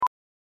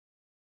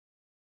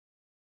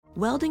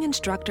Welding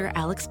instructor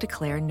Alex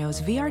DeClaire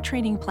knows VR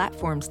training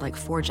platforms like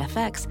Forge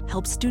FX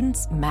help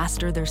students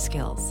master their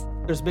skills.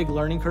 There's a big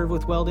learning curve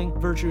with welding.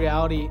 Virtual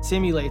reality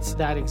simulates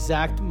that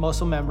exact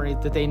muscle memory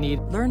that they need.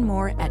 Learn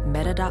more at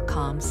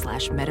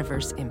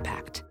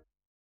meta.com/metaverseimpact.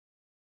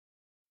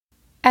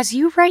 As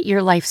you write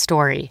your life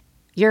story,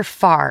 you're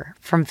far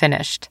from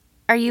finished.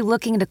 Are you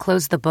looking to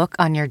close the book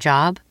on your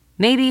job?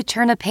 Maybe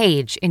turn a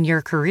page in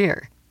your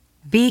career?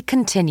 Be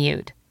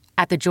continued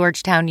at the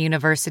Georgetown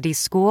University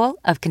School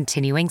of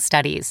Continuing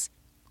Studies.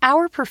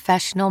 Our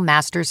professional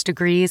master's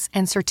degrees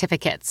and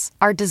certificates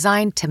are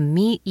designed to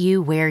meet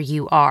you where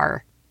you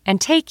are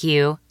and take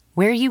you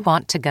where you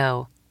want to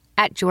go.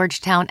 At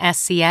Georgetown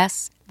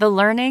SCS, the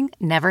learning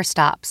never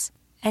stops,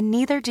 and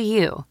neither do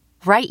you.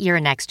 Write your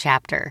next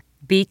chapter.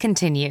 Be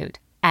continued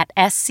at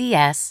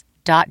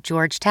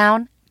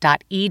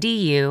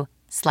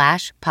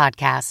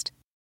scs.georgetown.edu/podcast.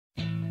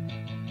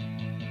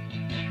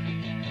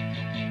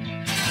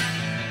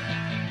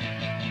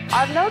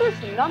 I've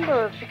noticed a number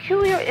of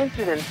peculiar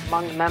incidents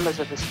among the members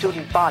of the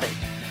student body,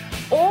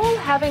 all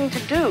having to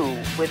do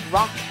with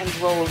rock and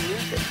roll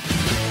music.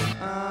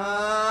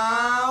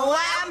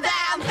 Wham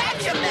down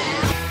Benjamin!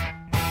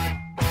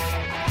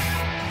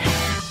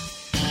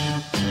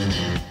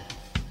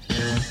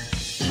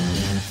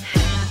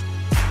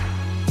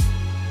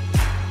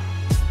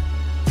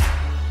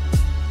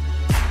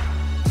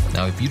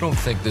 Now, if you don't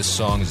think this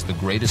song is the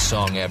greatest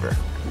song ever,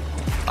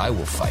 I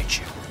will fight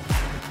you.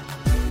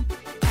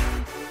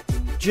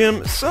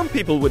 Jim, some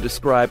people would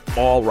describe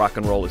all rock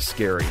and roll as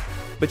scary,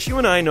 but you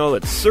and I know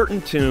that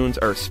certain tunes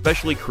are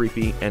especially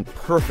creepy and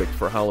perfect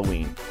for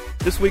Halloween.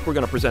 This week we're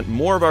going to present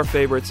more of our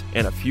favorites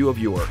and a few of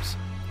yours.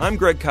 I'm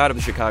Greg Cott of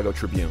the Chicago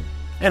Tribune.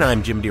 And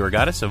I'm Jim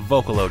DeRogatis of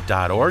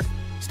Vocalo.org.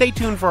 Stay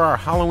tuned for our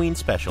Halloween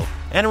special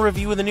and a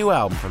review of the new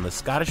album from the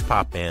Scottish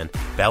pop band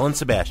Belle and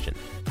Sebastian,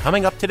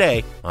 coming up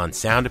today on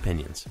Sound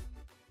Opinions.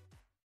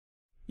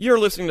 You're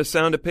listening to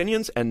Sound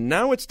Opinions, and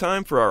now it's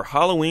time for our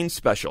Halloween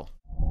special.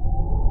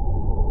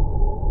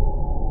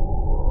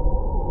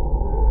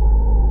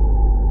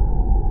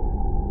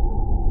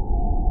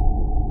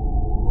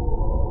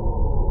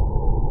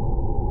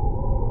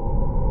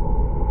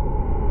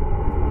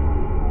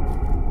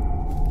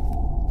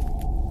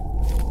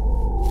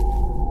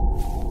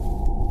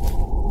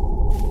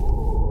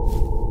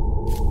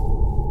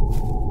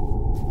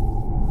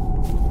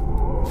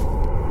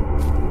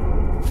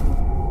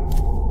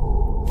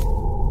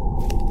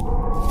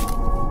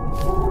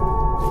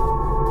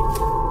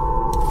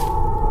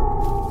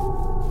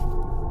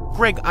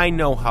 Greg, I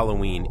know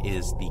Halloween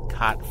is the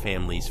Cott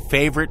family's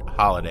favorite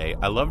holiday.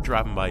 I love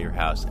driving by your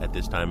house at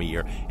this time of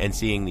year and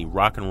seeing the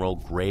rock and roll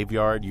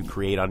graveyard you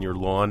create on your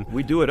lawn.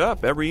 We do it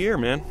up every year,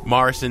 man.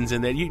 Morrison's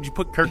in there. You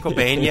put Kurt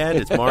Cobain yet?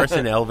 It's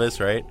Morrison,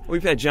 Elvis, right?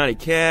 We've had Johnny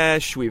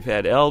Cash, we've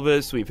had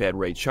Elvis, we've had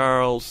Ray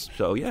Charles.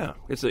 So, yeah,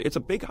 it's a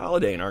big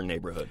holiday in our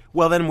neighborhood.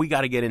 Well, then we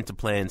got to get into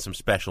playing some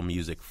special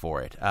music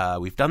for it.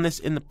 We've done this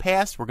in the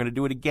past. We're going to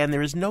do it again.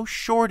 There is no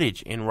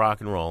shortage in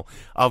rock and roll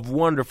of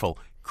wonderful,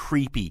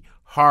 creepy,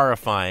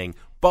 horrifying,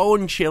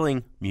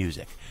 bone-chilling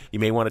music. You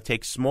may want to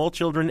take small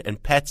children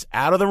and pets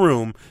out of the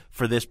room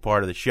for this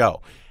part of the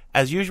show.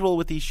 As usual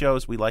with these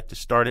shows, we like to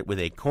start it with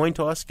a coin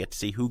toss, get to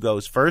see who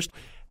goes first.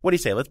 What do you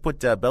say? Let's put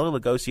Bela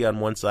Lugosi on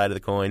one side of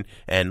the coin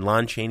and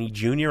Lon Chaney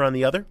Jr. on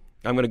the other?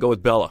 I'm going to go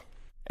with Bella.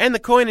 And the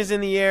coin is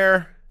in the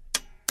air.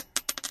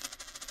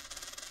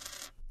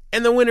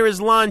 And the winner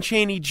is Lon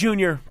Chaney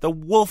Jr., the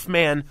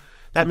Wolfman.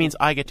 That means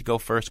I get to go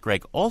first,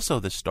 Greg. Also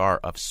the star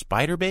of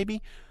Spider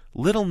Baby,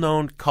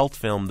 little-known cult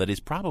film that is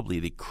probably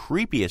the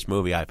creepiest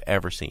movie I've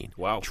ever seen.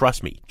 Wow.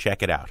 Trust me,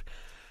 check it out.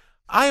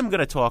 I am going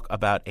to talk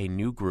about a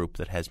new group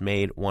that has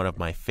made one of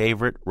my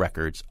favorite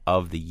records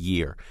of the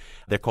year.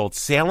 They're called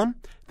Salem.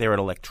 They're an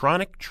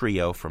electronic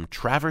trio from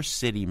Traverse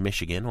City,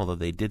 Michigan, although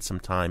they did some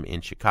time in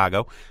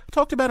Chicago. I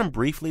talked about them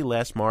briefly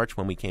last March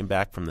when we came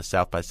back from the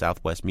South by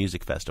Southwest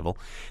Music Festival.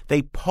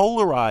 They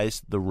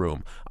polarized the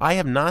room. I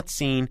have not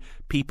seen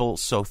people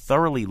so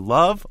thoroughly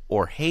love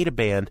or hate a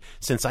band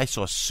since I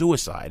saw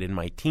Suicide in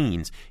my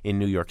teens in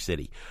New York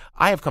City.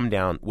 I have come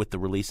down with the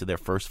release of their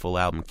first full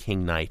album,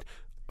 King Knight,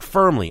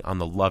 firmly on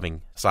the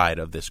loving side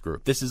of this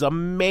group. This is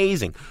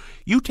amazing.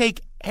 You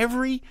take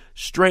every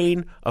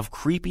strain of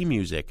creepy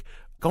music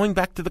going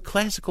back to the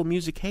classical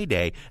music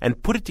heyday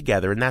and put it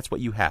together, and that's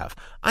what you have.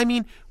 I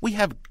mean, we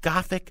have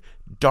gothic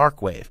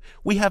dark wave.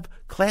 We have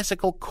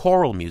classical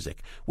choral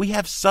music. We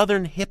have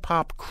southern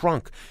hip-hop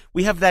crunk.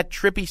 We have that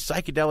trippy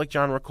psychedelic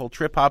genre called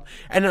trip-hop,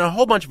 and a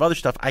whole bunch of other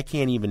stuff I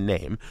can't even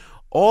name,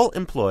 all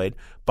employed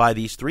by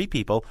these three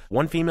people,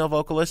 one female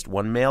vocalist,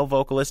 one male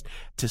vocalist,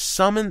 to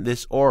summon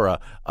this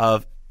aura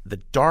of the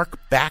dark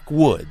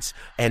backwoods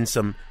and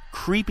some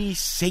creepy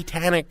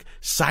satanic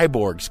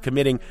cyborgs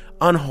committing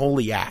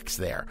unholy acts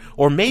there.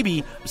 Or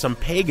maybe some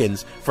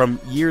pagans from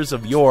years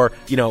of yore,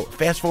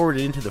 fast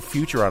forwarded into the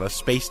future on a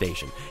space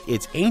station.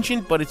 It's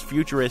ancient, but it's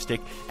futuristic,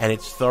 and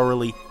it's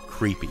thoroughly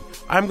creepy.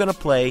 I'm going to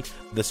play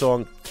the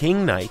song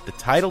King Knight, the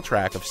title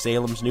track of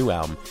Salem's new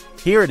album.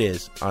 Here it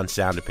is on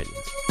Sound Opinions.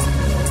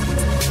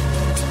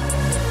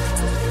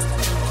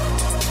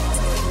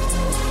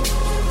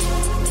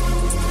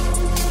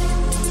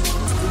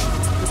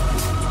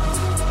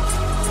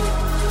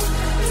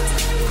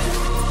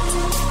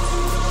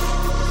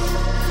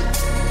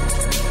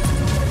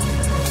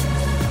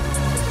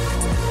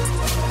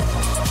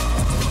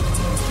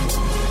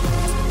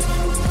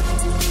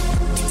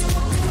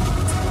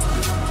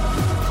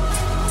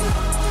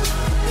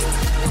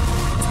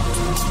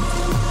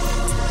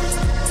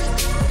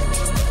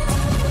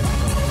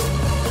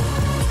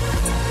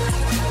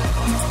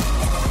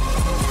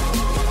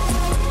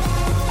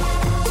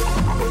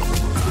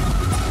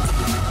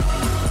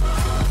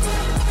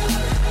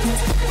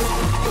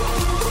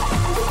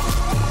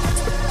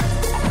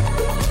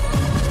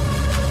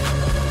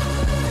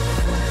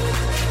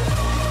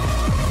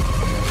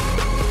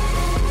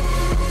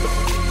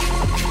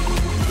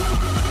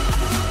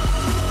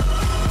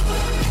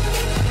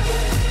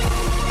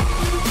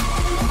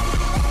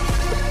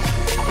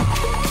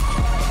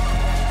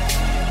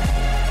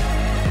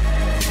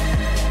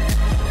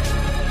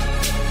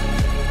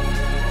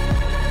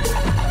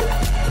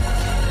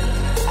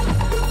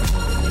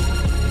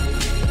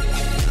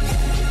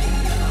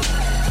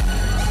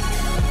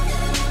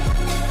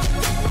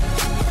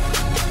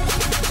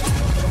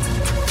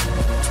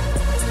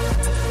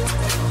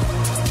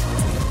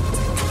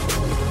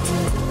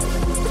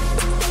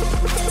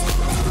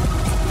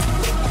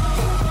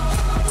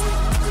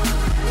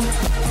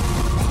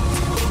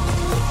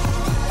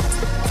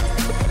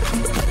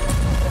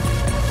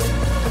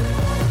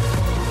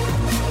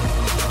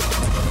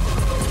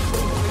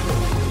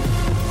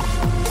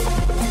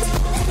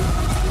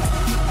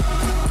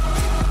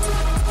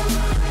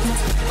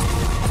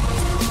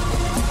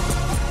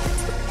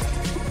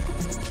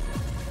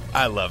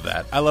 I love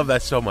that. I love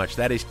that so much.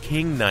 That is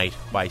King Knight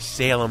by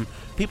Salem.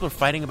 People are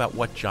fighting about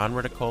what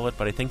genre to call it,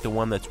 but I think the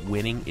one that's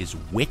winning is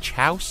Witch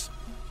House.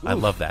 Ooh. I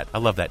love that. I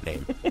love that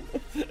name.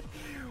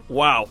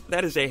 Wow,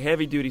 that is a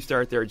heavy-duty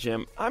start there,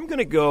 Jim. I'm going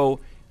to go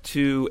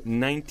to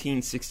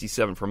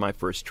 1967 for my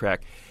first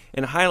track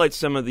and highlight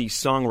some of the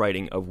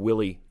songwriting of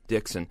Willie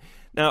Dixon.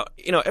 Now,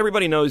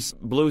 everybody knows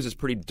blues is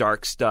pretty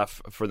dark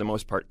stuff for the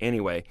most part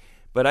anyway,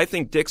 but I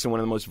think Dixon, one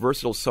of the most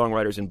versatile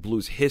songwriters in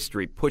blues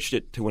history, pushed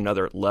it to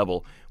another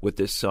level with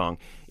this song.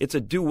 It's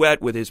a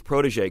duet with his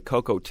protege,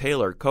 Coco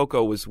Taylor.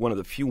 Coco was one of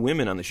the few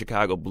women on the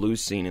Chicago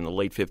blues scene in the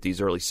late 50s,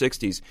 early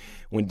 60s,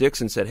 when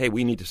Dixon said, hey,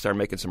 we need to start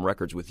making some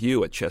records with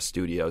you at Chess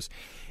Studios.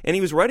 And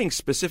he was writing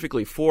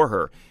specifically for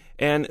her.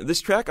 And this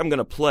track I'm going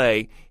to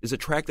play is a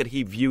track that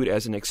he viewed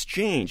as an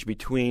exchange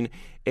between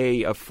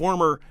a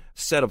former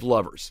set of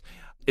lovers.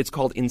 It's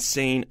called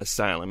Insane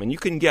Asylum, and you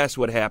can guess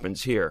what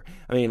happens here.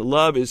 I mean,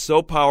 love is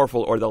so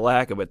powerful, or the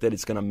lack of it, that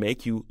it's going to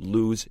make you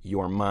lose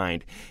your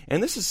mind.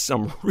 And this is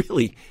some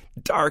really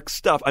dark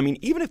stuff. I mean,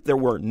 even if there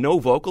were no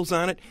vocals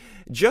on it,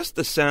 just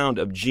the sound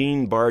of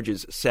Gene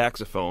Barge's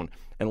saxophone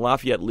and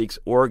Lafayette Leake's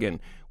organ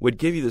would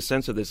give you the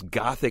sense of this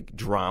gothic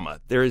drama.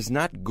 There is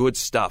not good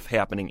stuff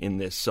happening in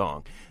this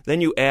song.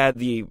 Then you add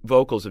the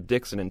vocals of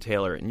Dixon and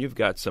Taylor, and you've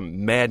got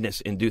some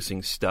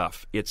madness-inducing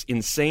stuff. It's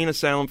Insane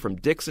Asylum from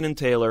Dixon and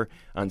Taylor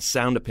on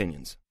Sound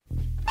Opinions.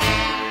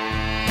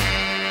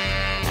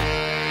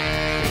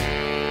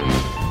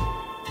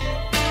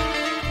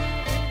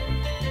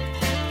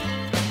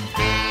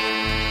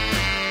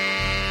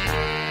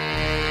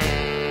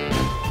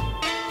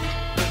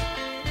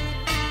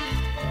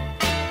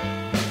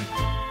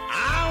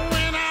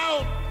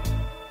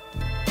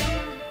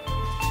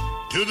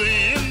 To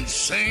the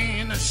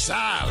insane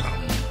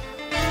asylum,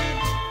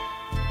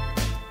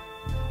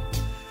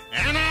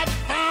 and I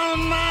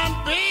found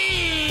my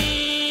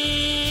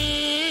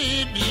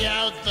baby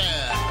out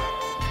there.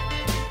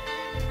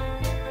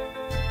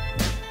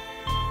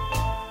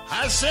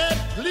 I said,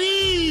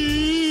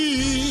 please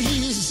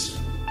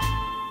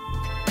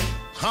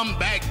come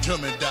back to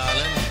me,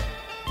 darling.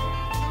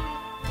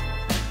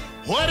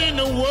 What in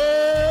the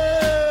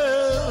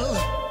world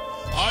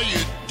are you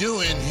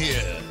doing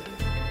here?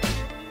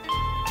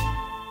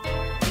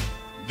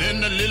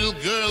 Then the little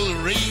girl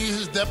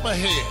raised up her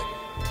head.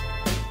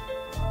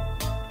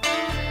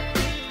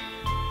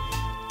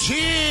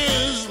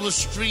 Tears were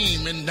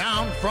streaming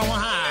down from her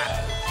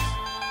eyes.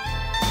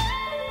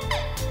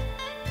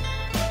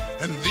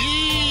 And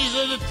these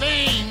are the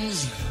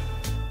things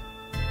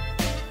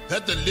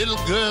that the little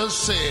girl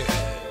said.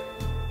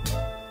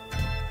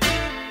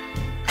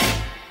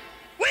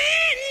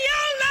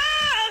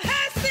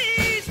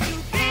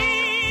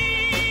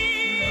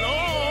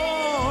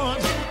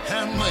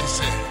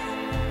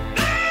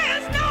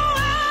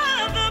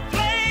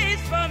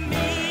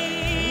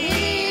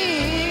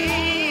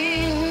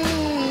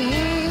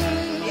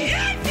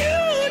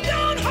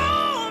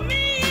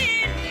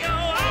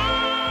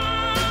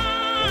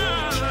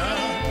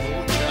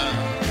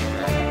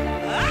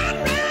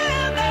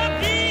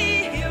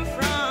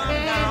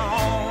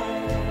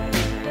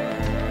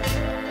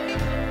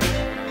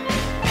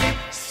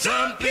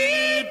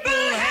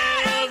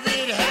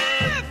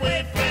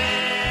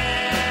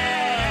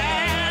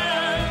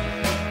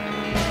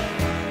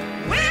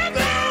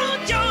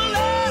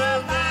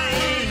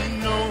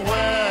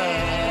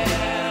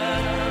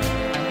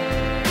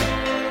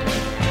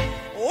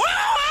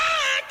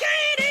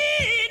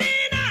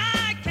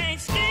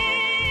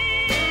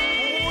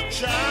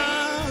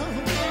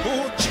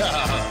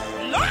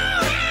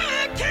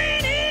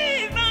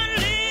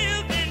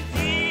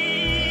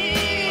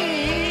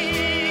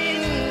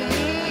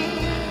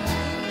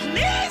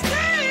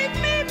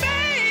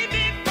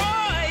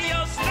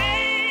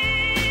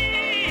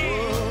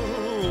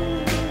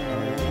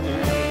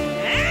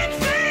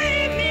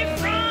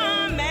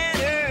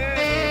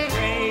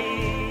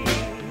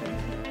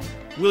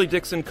 Willie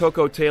Dixon,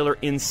 Coco Taylor,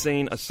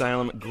 Insane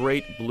Asylum,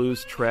 great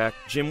blues track.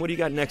 Jim, what do you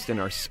got next in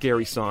our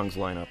scary songs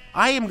lineup?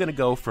 I am going to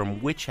go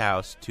from Witch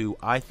House to,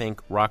 I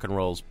think, rock and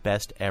roll's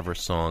best ever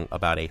song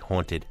about a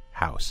haunted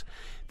house.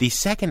 The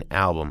second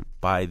album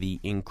by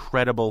the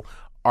incredible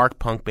art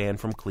punk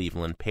band from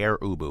Cleveland, Pere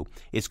Ubu,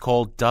 is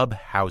called Dub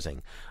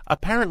Housing.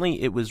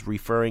 Apparently, it was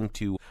referring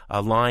to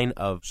a line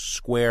of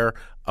square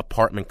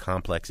apartment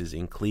complexes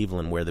in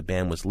Cleveland where the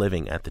band was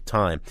living at the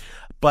time.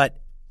 But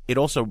it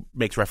also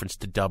makes reference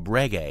to dub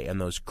reggae and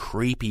those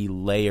creepy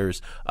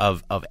layers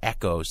of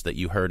echoes that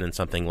you heard in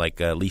something like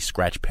Lee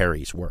Scratch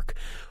Perry's work.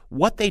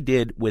 What they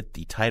did with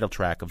the title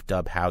track of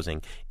Dub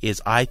Housing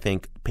is, I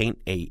think, paint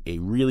a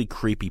really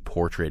creepy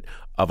portrait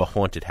of a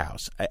haunted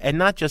house, and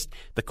not just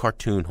the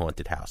cartoon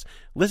haunted house.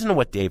 Listen to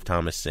what Dave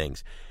Thomas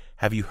sings.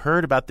 Have you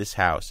heard about this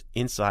house?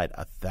 Inside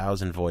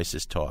 1,000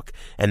 voices talk,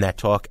 and that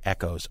talk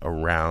echoes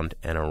around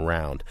and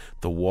around.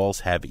 The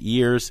walls have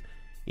ears.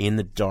 In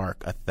the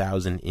dark,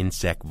 1,000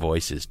 insect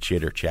voices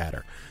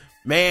chitter-chatter.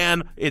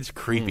 Man, it's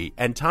creepy.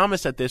 And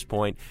Thomas, at this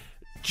point,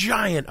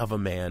 giant of a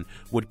man,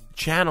 would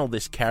channel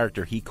this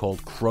character he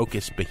called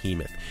Crocus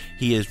Behemoth.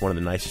 He is one of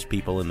the nicest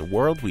people in the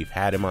world. We've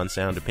had him on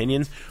Sound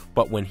Opinions,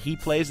 but when he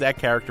plays that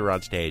character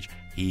on stage,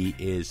 he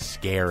is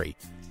scary.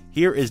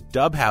 Here is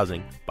Dub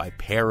Housing by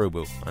Pere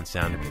Ubu on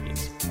Sound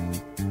Opinions.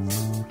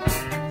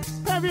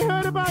 Have you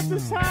heard about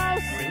this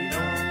house?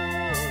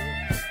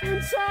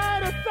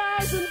 Inside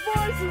 1,000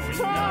 voices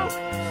talk,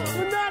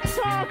 and that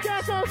talk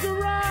echoes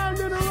around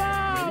and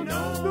around.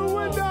 The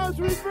windows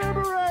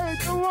reverberate,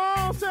 the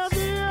walls have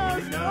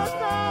ears.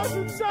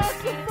 1,000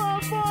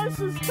 saxophone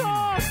voices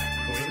talk.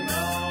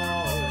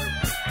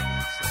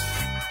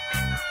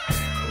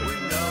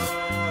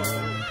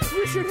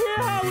 You should hear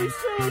how we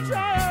sue each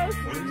other.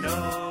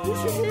 You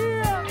should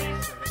hear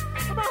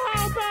about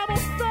how Babel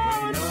fell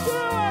and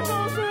still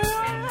echoes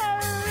away.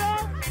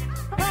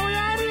 How we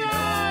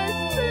idealize,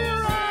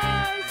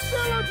 theorize,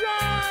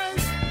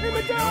 syllogize in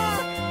the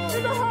dark,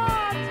 in the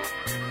heart.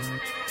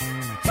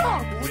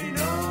 Talk! We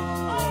know.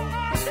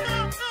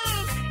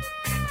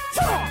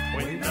 Talk!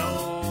 We know.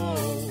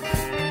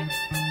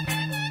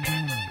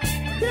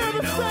 Hear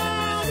the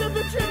sound of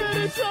the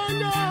Jiminy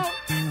jungle.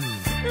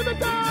 In the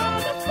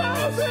dark,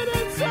 1,000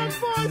 insect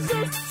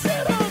voices.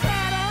 Shit on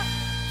matter.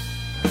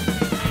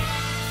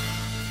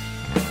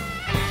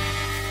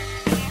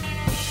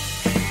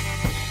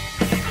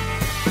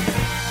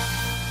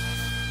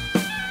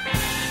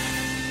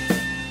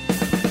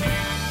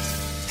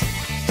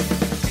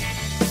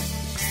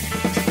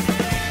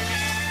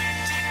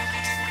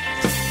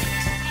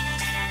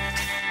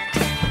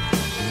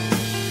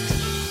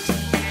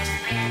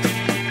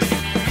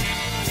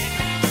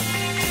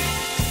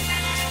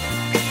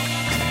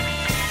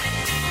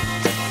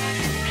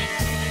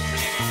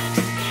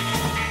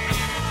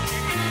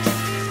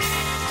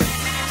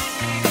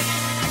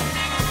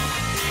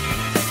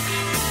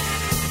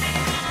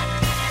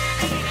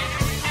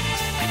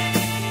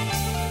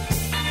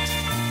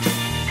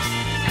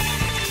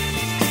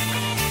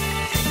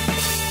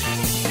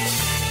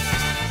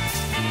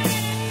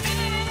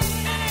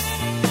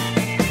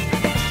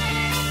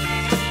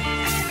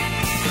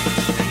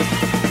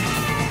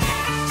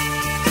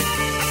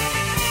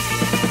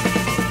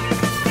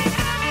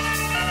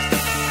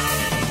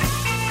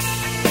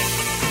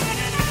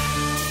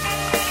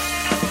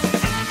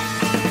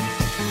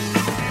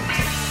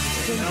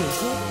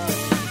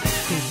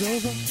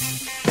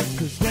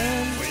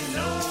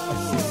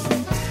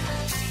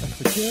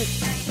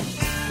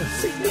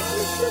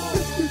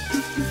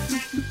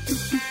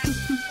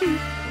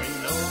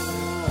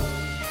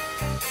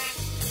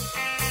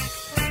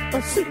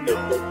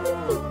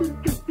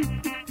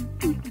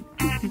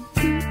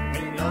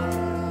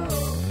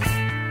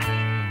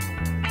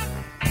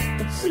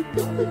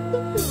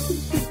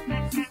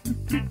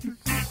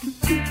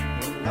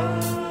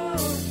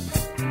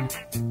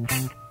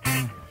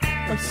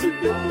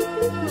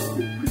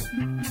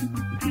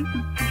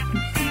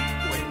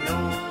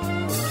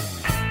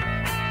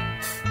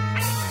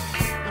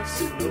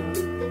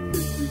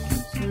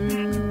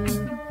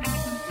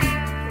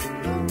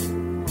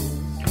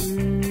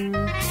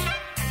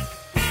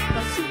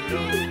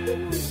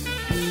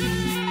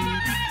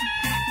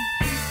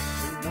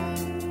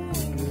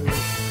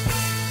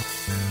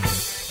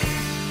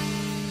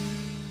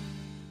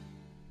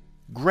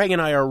 Greg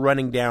and I are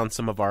running down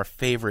some of our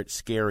favorite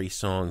scary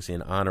songs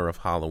in honor of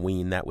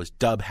Halloween. That was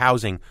Dub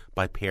Housing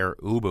by Pere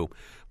Ubu.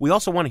 We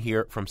also want to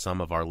hear from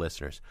some of our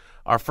listeners.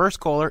 Our first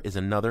caller is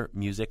another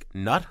music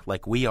nut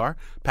like we are.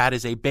 Pat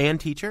is a band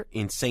teacher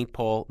in St.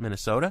 Paul,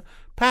 Minnesota.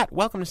 Pat,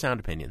 welcome to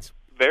Sound Opinions.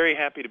 Very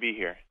happy to be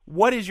here.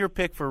 What is your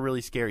pick for a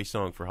really scary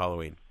song for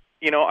Halloween?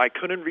 You know, I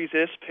couldn't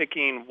resist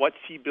picking What's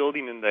He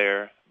Building in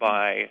There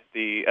by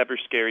the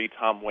ever-scary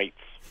Tom Waits.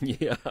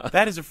 Yeah,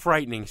 that is a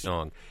frightening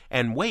song.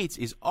 And Waits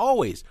is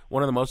always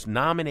one of the most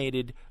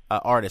nominated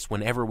artists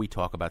whenever we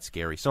talk about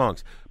scary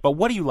songs. But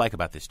what do you like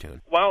about this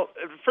tune? Well,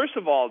 first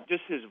of all,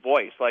 just his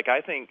voice. Like,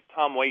 I think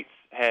Tom Waits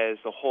has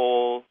the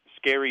whole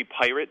scary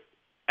pirate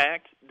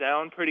act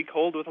down pretty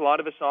cold with a lot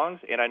of his songs.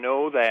 And I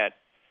know that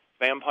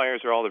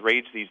vampires are all the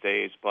rage these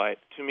days, but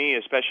to me,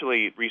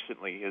 especially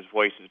recently, his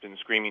voice has been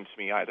screaming to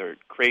me either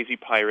crazy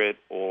pirate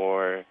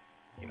or,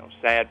 you know,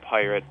 sad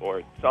pirate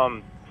or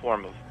some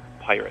form of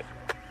pirate.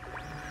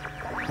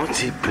 What's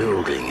he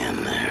building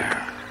in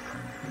there?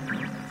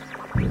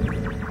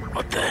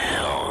 What the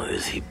hell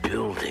is he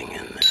building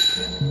in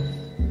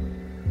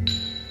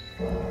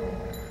there?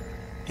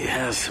 He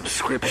has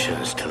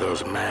subscriptions to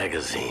those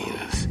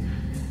magazines.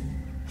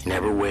 He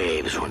never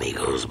waves when he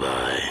goes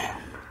by.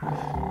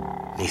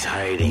 He's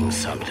hiding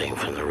something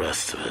from the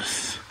rest of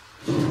us.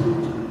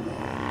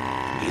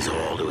 He's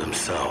all to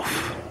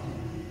himself.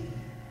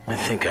 I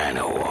think I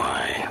know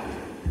why.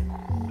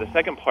 The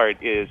second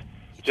part is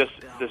just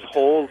this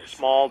whole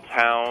small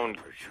town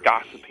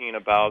gossiping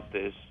about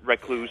this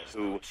recluse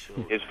who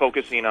is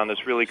focusing on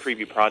this really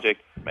creepy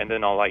project, and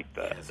then all like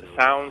the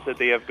sounds that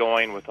they have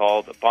going with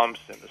all the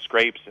bumps and the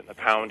scrapes and the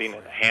pounding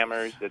and the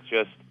hammers. It's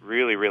just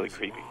really, really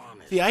creepy.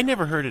 See, I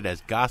never heard it as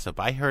gossip.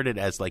 I heard it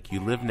as like you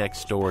live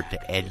next door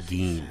to Ed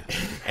Gein,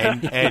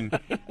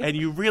 and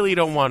you really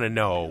don't want to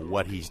know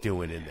what he's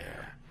doing in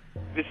there.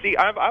 You see,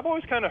 I've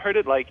always kind of heard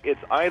it like it's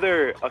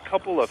either a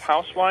couple of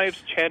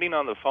housewives chatting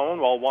on the phone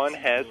while one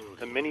has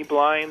the mini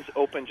blinds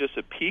open just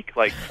a peek,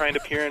 like trying to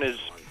peer in his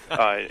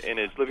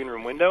living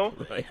room window,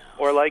 right.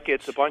 Or like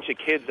it's a bunch of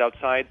kids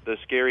outside the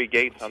scary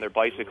gates on their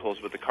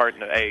bicycles with a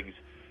carton of eggs,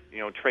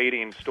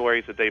 trading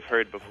stories that they've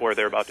heard before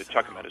they're about to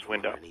chuck them at his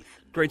window.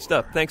 Great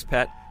stuff. Thanks,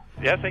 Pat.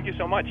 Yeah, thank you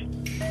so much.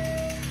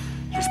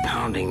 He's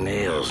pounding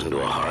nails into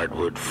a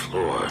hardwood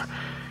floor.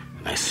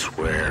 And I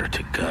swear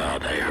to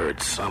God I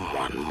heard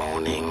someone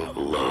moaning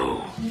low.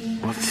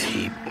 What's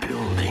he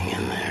building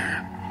in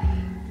there?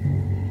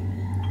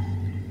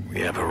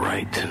 We have a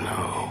right to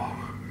know.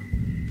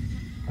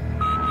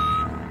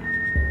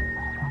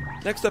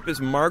 Next up is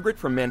Margaret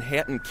from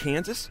Manhattan,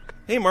 Kansas.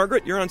 Hey,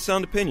 Margaret, you're on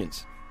Sound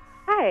Opinions.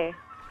 Hi.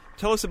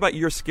 Tell us about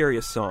your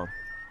scariest song.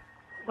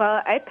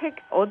 Well, I picked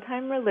Old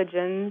Time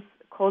Religion's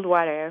Cold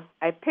Water.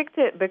 I picked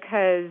it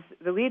because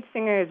the lead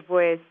singer's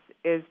voice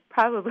is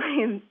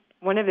probably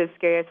one of the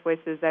scariest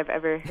voices I've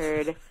ever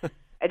heard.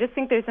 I just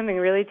think there's something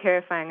really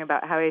terrifying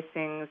about how he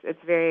sings.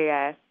 It's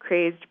very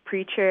crazed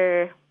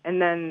preacher,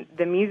 and then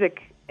the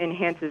music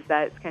enhances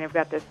that. It's kind of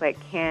got this like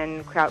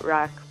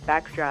krautrock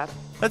backdrop.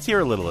 Let's hear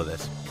a little of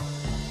this.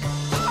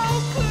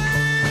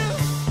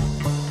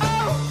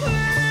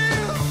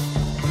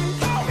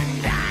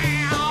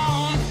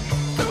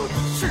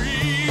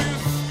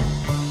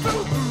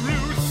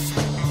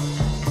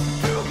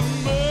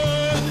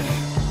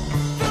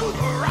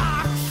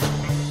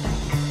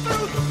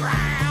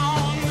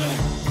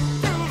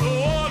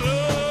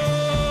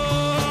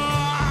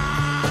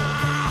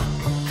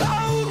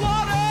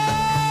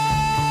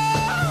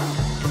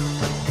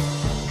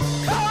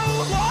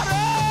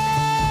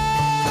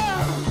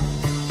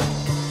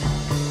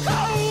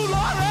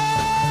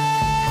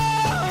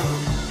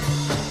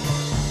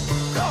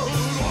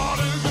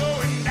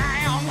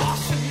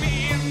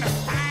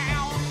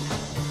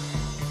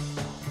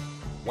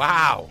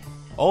 Wow.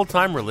 Old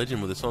Time Religion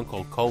with a song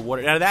called Cold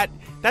Water. Now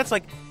that's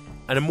like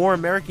a more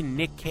American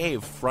Nick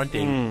Cave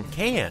fronting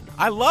Can.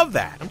 I love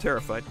that. I'm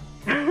terrified.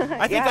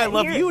 I think I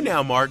love you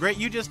now, Margaret.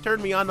 You just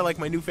turned me on to like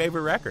my new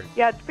favorite record.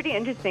 Yeah, it's pretty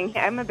interesting.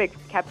 I'm a big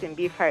Captain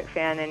Beefheart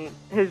fan, and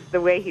the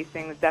way he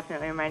sings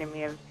definitely reminded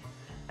me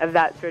of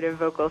that sort of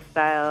vocal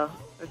style.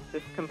 It's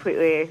just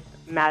completely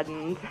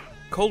maddened.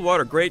 Cold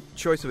Water, great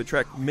choice of a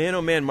track. Man,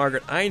 oh man,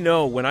 Margaret, I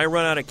know when I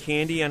run out of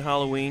candy on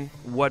Halloween,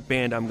 what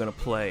band I'm going to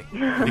play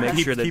to make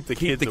sure that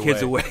keep the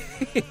kids away.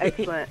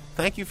 Excellent.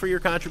 Thank you for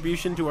your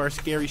contribution to our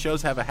scary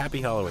shows. Have a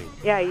happy Halloween.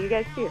 Yeah, you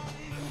guys too.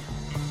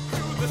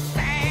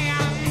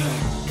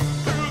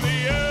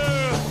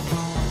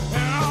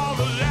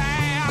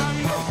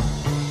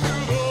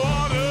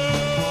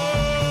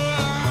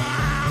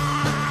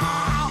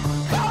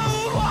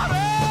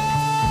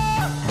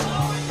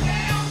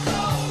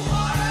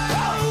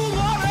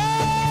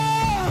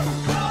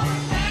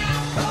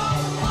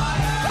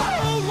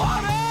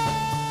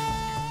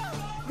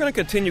 We're going to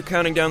continue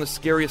counting down the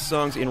scariest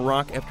songs in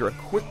rock after a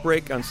quick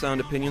break on Sound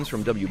Opinions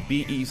from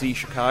WBEZ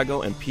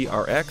Chicago and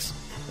PRX,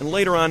 and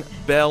later on,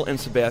 Belle and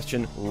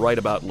Sebastian write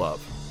about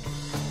love.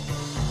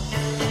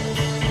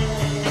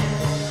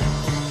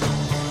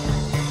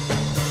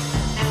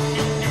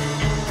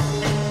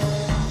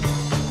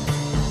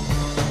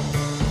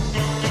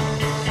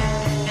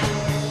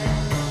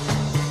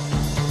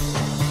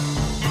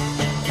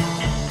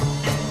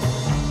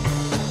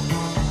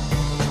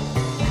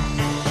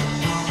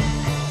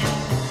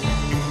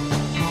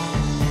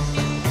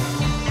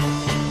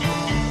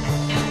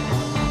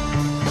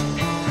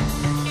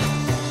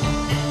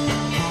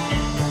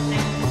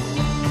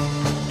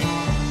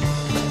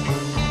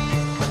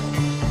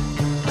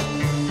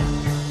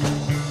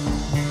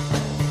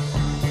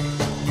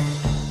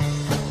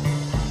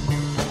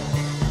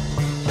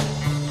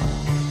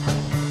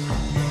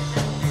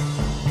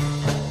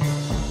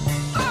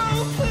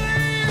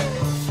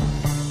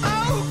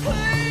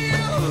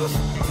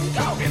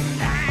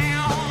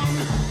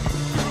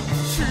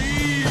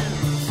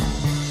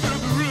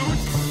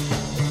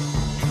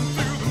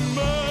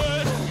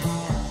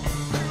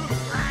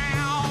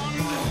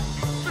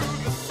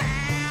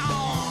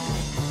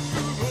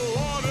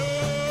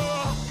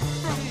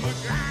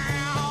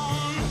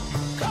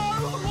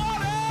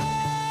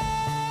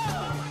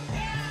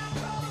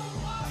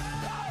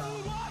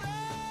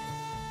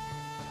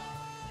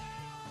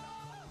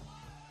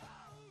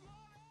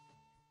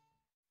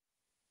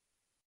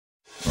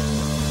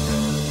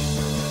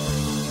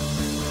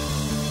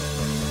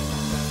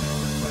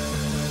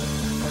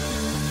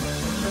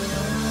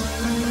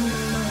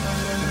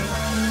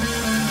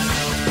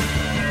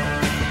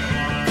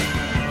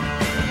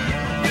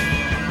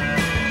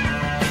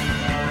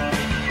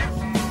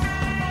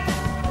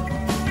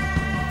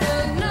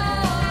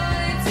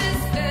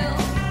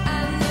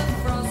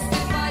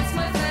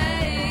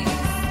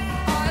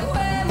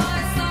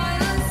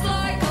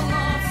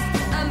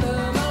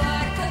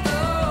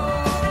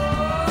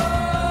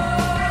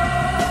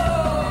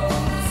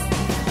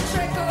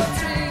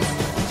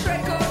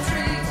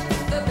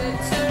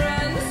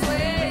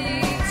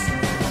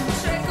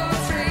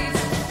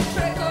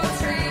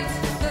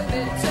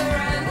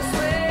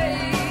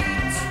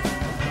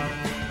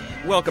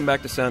 Welcome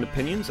back to Sound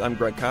Opinions. I'm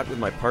Greg Cott with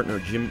my partner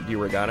Jim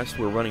DeRogatis.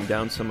 We're running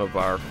down some of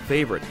our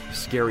favorite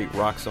scary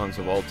rock songs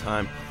of all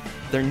time.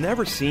 There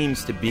never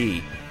seems to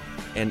be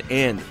an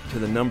end to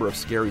the number of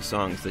scary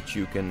songs that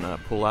you can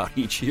pull out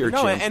each year,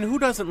 No, Jim. and who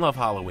doesn't love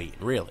Halloween,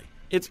 really?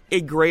 It's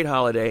a great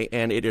holiday,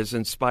 and it has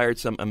inspired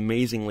some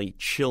amazingly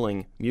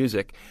chilling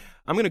music.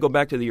 I'm going to go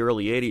back to the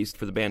early 80s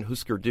for the band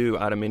Husker Du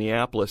out of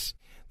Minneapolis.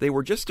 They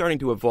were just starting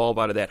to evolve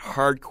out of that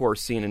hardcore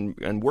scene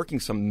and working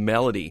some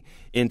melody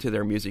into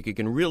their music. You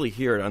can really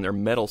hear it on their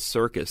Metal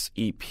Circus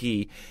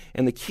EP.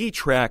 And the key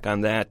track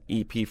on that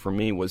EP for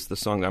me was the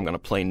song I'm going to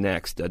play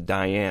next,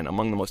 Diane,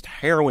 among the most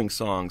harrowing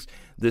songs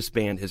this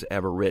band has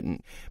ever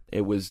written.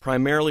 It was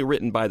primarily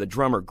written by the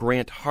drummer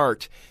Grant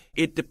Hart.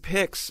 It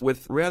depicts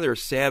with rather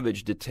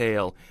savage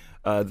detail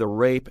the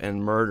rape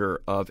and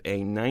murder of a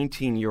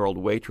 19-year-old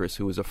waitress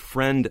who was a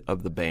friend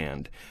of the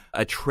band,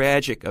 a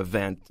tragic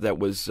event that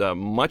was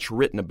much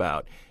written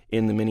about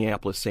in the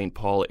Minneapolis-St.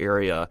 Paul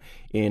area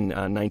in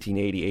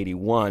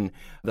 1980-81.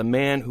 The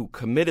man who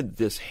committed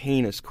this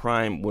heinous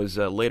crime was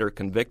later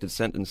convicted,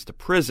 sentenced to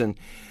prison,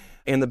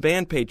 and the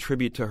band paid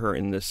tribute to her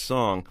in this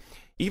song.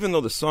 Even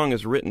though the song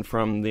is written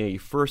from the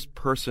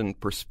first-person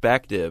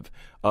perspective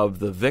of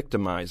the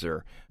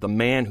victimizer, the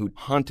man who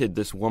hunted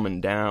this woman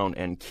down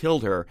and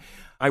killed her,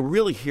 I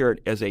really hear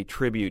it as a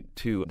tribute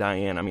to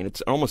Diane. I mean,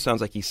 it almost sounds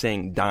like he's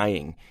saying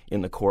dying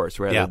in the chorus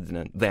rather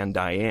than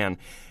Diane.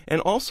 And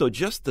also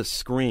just the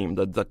scream,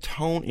 the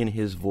tone in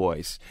his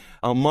voice.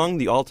 Among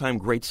the all-time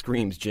great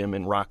screams, Jim,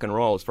 in rock and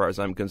roll as far as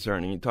I'm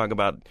concerned. And you talk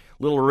about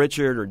Little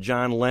Richard or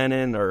John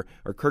Lennon or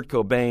Kurt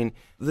Cobain.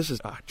 This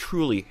is a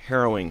truly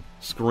harrowing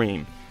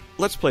scream.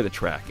 Let's play the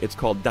track. It's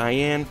called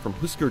Diane from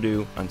Husker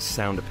Du on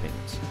Sound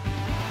Opinions.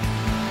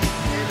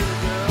 Hey,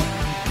 little girl,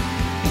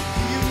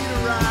 do you need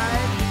a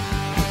ride?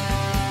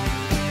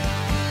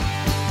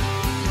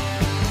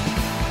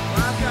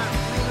 Well, I've got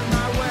room in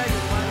my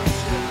wagon. Why don't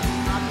you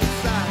hop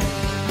inside?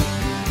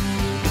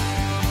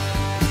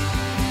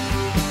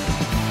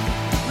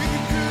 We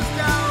can cruise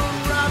down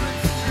Robert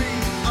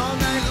Street all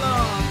night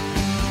long.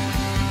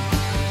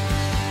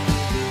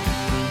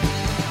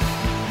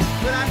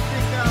 But I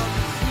think I'll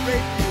just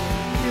rape you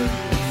and kill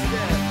you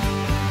instead.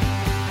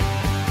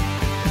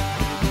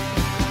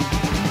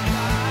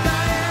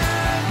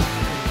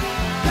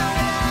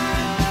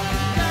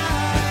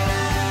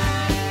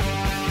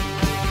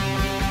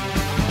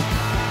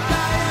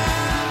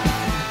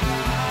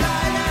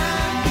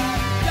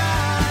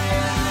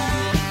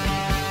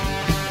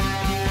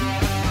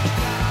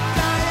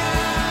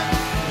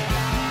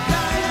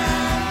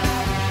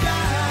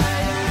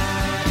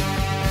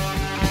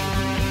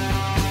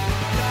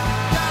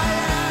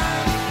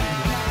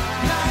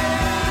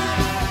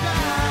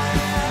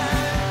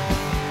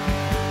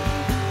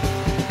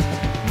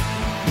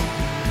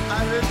 I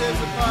heard there's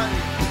a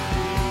party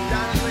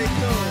down in Lake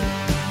Cove.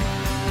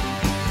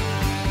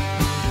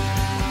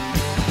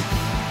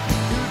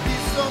 It would be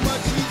so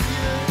much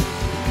easier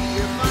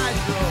if I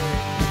drove.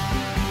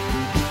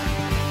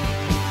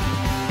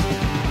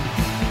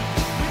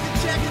 We could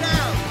check it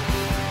out.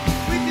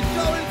 We could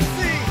go and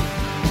see.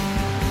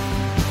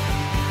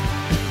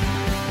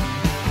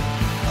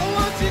 Oh,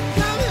 won't you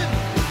come and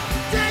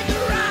take a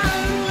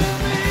ride with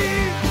me?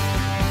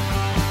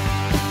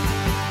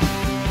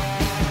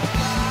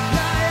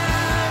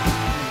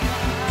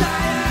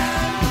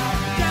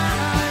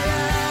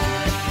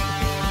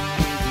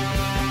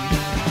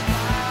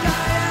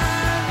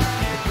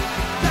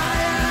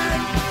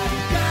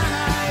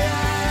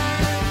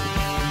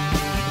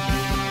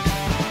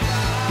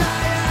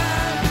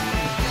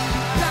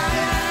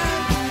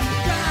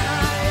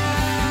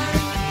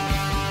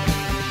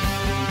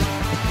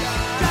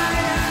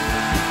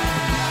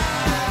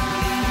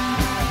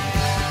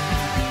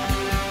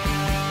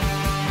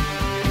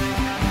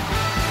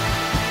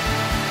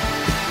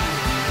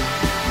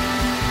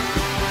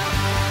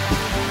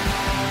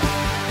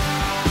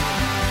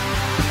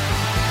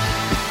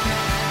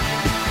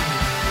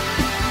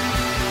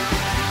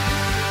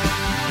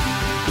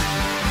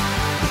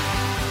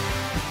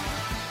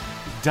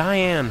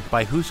 Diane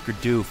by Husker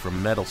Du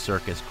from Metal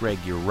Circus. Greg,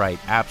 you're right.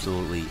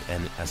 Absolutely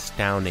an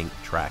astounding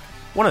track.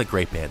 One of the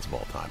great bands of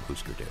all time,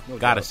 Husker Du. No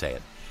Gotta doubt. say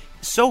it.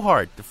 So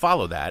hard to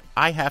follow that,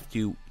 I have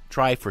to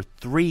try for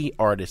 3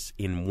 artists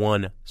in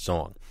one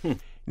song.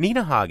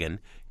 Nina Hagen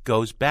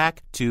goes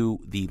back to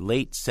the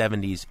late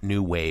 70s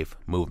New Wave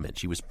movement.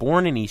 She was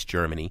born in East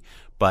Germany,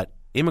 but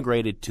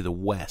immigrated to the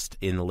West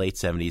in the late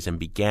 70s and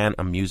began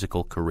a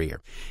musical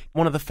career.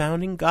 One of the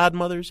founding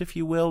godmothers, if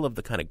you will, of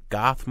the kind of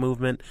goth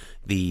movement,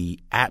 the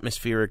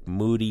atmospheric,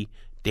 moody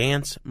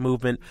dance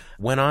movement.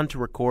 Went on to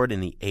record in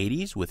the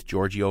 80s with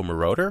Giorgio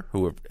Moroder,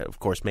 who, of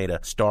course, made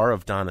a star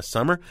of Donna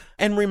Summer,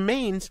 and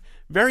remains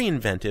very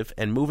inventive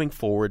and moving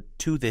forward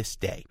to this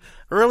day.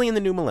 Early in the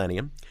new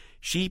millennium,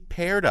 she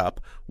paired up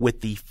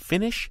with the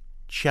Finnish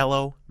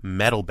cello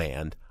metal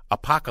band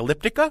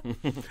Apocalyptica.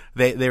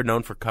 They're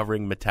known for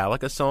covering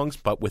Metallica songs,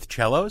 but with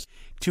cellos,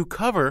 to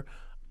cover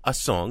a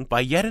song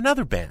by yet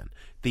another band,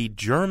 the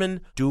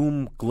German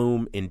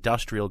doom-gloom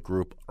industrial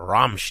group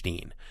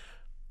Rammstein.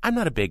 I'm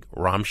not a big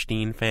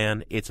Rammstein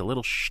fan. It's a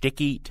little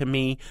shticky to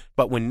me.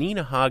 But when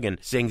Nina Hagen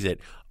sings it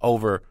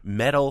over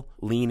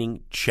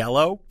metal-leaning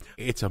cello,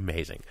 it's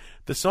amazing.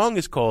 The song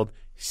is called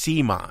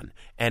Seemann,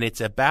 and it's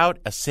about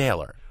a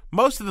sailor.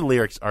 Most of the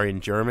lyrics are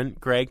in German,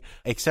 Greg,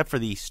 except for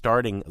the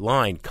starting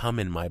line, "Come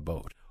in my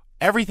boat."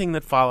 Everything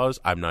that follows,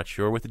 I'm not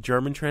sure what the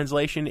German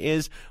translation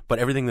is, but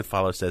everything that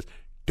follows says,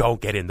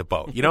 don't get in the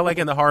boat. You know, like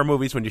in the horror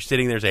movies when you're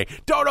sitting there saying,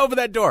 don't open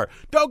that door,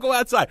 don't go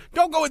outside,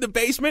 don't go in the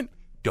basement,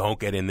 don't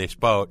get in this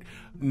boat,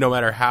 no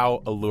matter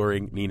how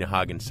alluring Nina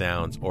Hagen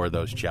sounds or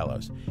those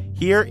cellos.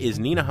 Here is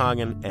Nina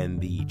Hagen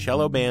and the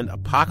cello band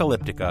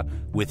Apocalyptica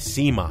with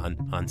Seemann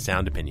on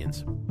Sound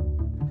Opinions.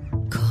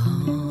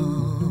 Komm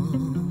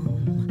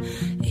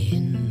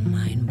in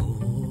mein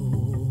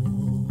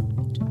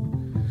Boot,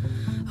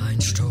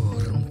 ein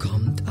Sturm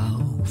kommt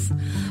auf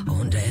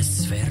und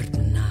es wird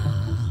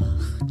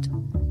Nacht.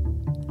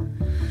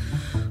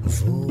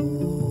 Wo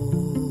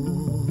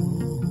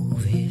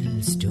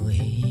willst du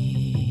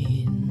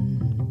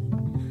hin?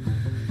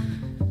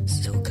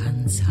 So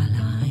ganz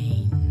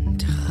allein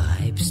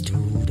treibst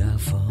du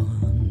davon.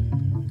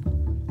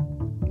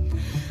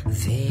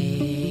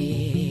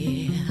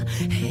 Wer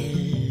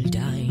hält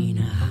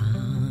deine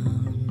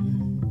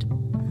Hand,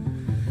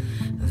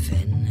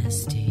 wenn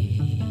es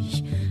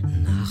dich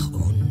nach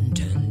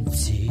unten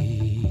zieht?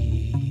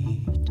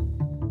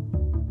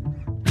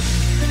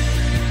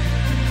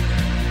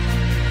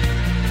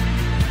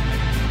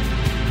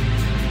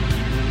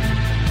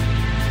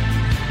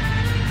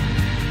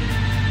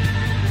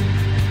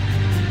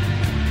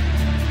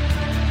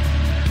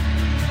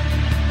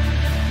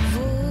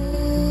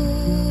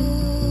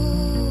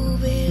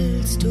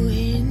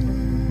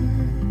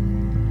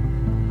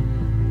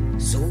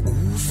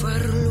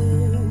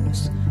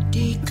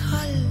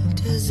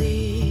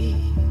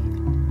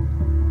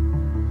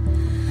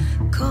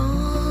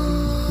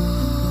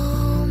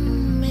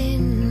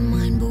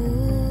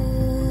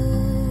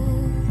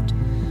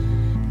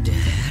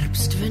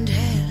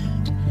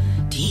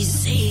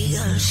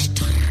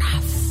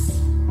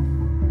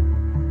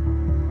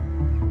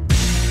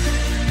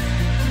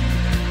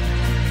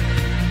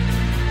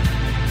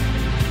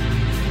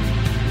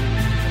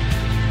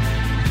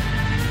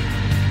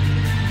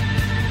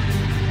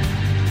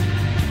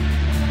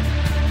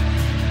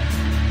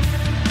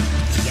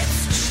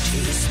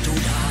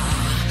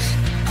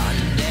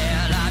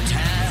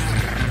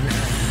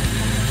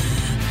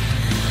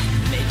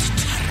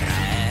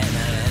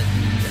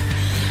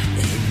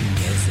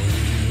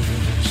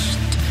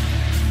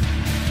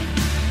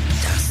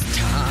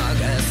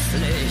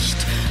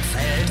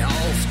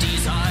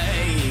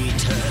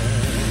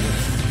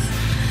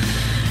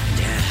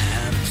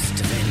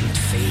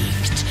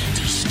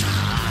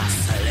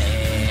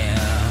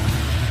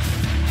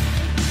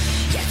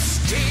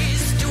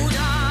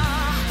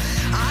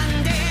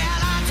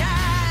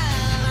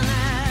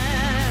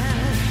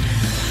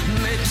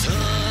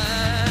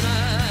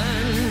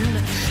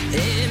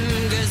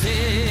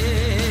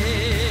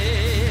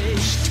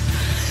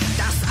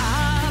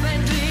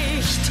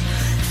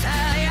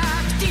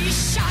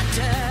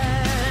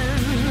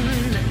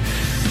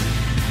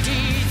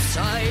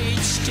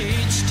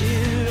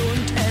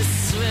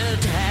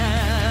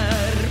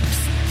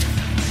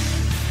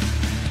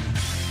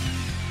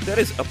 That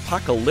is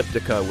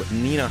Apocalyptica with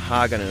Nina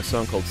Hagen and a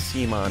song called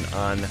Seemann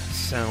on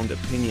Sound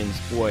Opinions.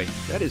 Boy,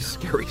 that is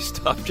scary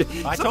stuff.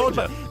 I told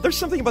you. There's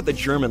something about the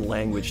German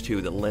language,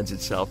 too, that lends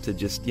itself to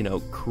just,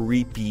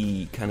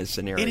 creepy kind of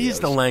scenarios. It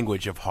is the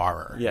language of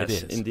horror. Yes,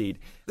 it is. Indeed.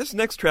 This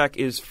next track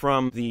is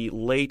from the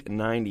late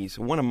 90s,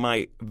 one of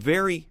my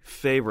very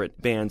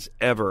favorite bands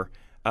ever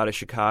out of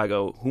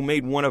Chicago, who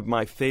made one of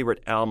my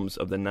favorite albums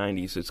of the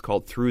 90s. It's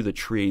called Through the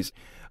Trees.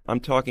 I'm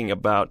talking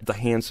about the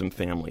Handsome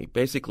Family,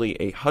 basically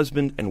a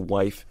husband and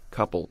wife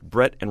couple,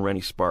 Brett and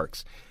Rennie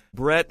Sparks.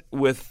 Brett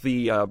with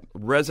the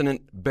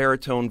resonant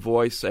baritone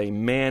voice, a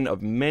man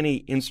of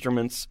many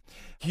instruments,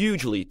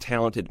 hugely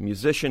talented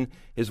musician.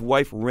 His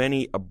wife,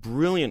 Rennie, a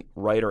brilliant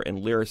writer and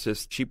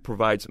lyricist. She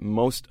provides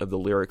most of the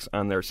lyrics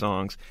on their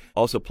songs,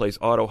 also plays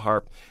auto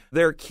harp.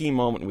 Their key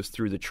moment was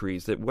Through the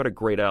Trees. What a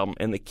great album.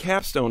 And the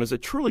capstone is a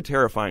truly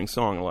terrifying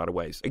song in a lot of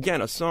ways.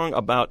 Again, a song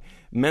about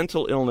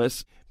mental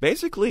illness.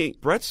 Basically,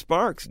 Brett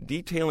Sparks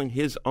detailing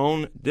his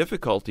own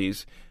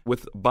difficulties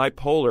with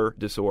bipolar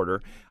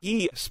disorder.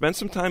 He spent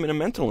some time in a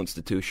mental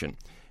institution.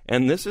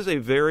 And this is a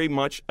very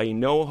much a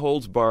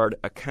no-holds-barred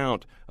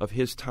account of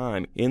his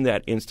time in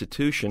that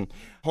institution,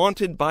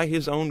 haunted by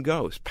his own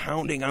ghost,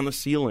 pounding on the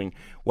ceiling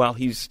while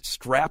he's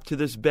strapped to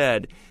this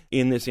bed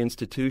in this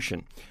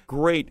institution.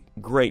 Great,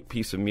 great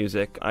piece of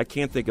music. I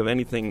can't think of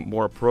anything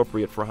more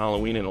appropriate for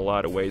Halloween in a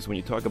lot of ways when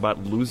you talk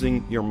about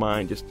losing your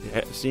mind, just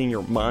seeing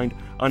your mind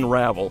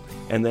unravel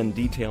and then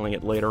detailing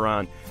it later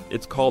on.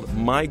 It's called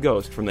My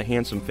Ghost from the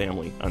Handsome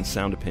Family on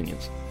Sound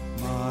Opinions.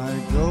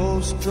 My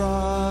ghost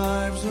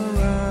drives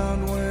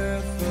around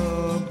with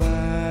a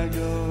bag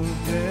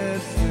of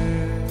dead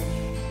fish,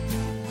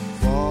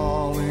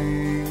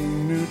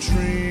 falling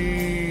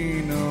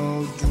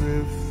neutrinos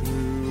drift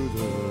through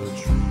the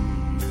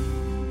trees.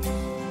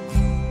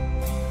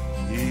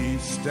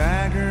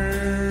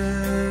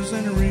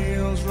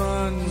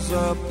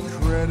 up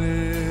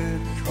credit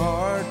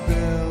card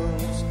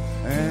bills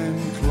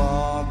and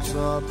clogs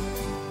up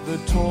the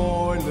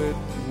toilet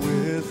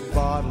with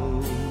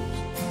bottles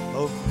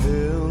of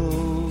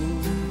pills.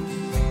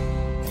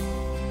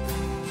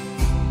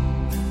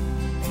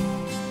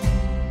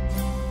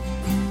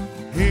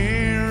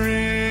 Here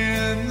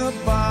in the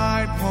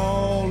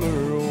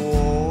bipolar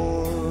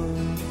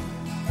ward,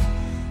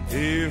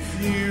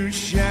 if you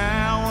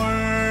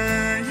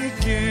shower, you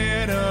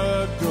get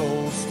a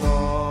gold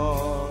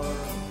star.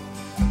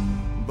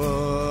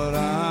 But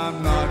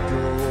I'm not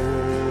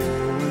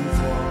going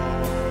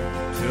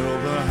far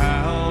till the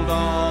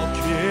Haldol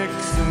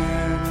kicks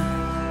in.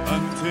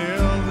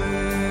 Until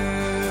then,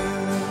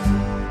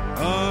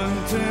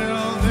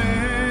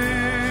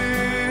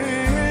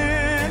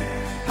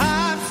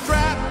 I'm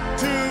strapped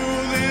to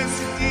this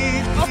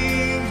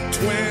heating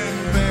twin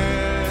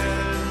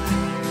bed,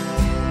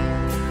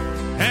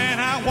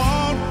 and I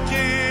won't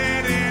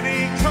get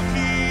any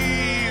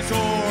cookies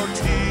or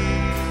tea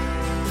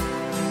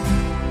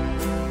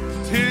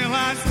till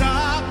I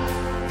stop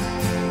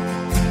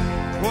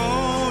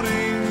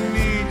quoting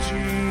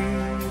Nietzsche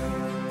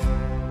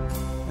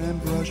and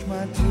brush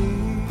my teeth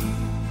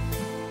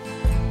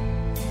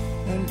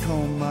and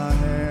comb my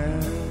hair.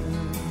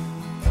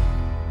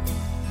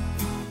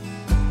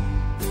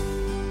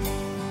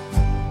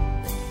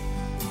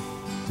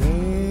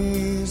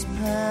 Days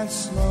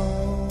pass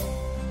slow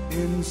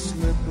in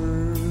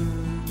slippers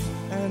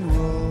and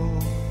row,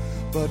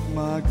 but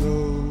my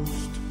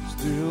ghost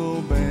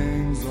still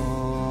bangs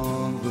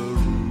on the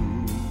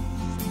roof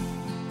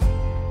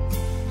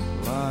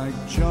like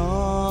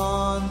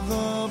John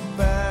the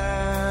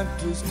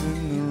Baptist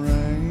in the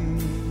rain,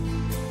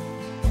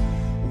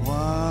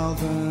 while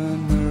the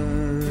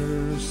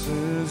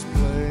nurses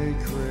play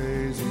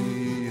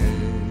Crazy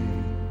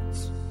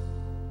Eights.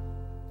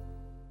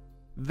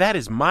 That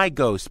is My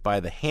Ghost by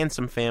the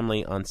Handsome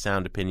Family on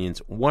Sound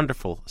Opinions.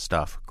 Wonderful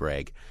stuff,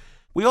 Greg.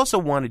 We also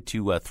wanted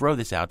to throw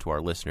this out to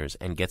our listeners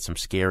and get some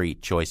scary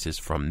choices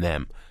from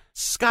them.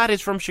 Scott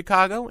is from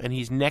Chicago, and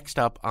he's next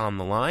up on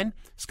the line.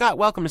 Scott,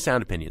 welcome to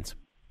Sound Opinions.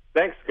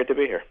 Thanks. Good to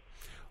be here.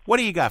 What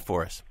do you got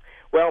for us?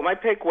 Well, my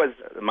pick was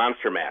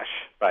Monster Mash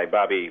by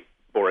Bobby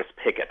Boris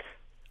Pickett.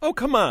 Oh,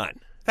 come on.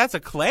 That's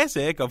a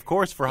classic, of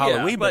course, for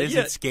Halloween, but is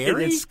it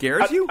scary? It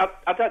scares you?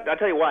 I'll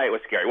tell you why it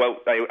was scary. Well,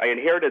 I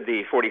inherited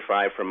the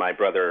 45 from my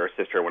brother or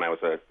sister when I was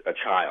a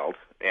child,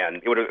 and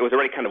it was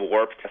already kind of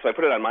warped, so I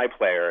put it on my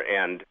player,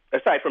 and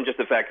aside from just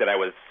the fact that I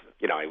was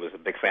a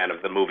big fan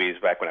of the movies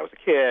back when I was a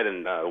kid,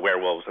 and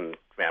werewolves and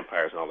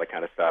vampires and all that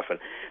kind of stuff, and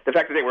the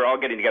fact that they were all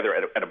getting together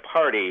at a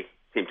party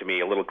seemed to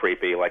me a little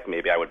creepy, like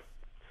maybe I would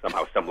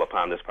somehow stumble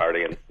upon this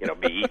party and,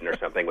 be eaten or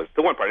something was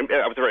the one part.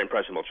 I was a very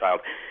impressionable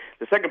child.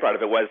 The second part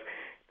of it was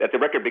that the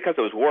record, because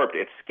it was warped,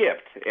 it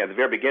skipped. And the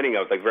very beginning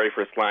of the very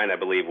first line, I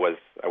believe, was,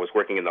 I was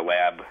working in the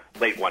lab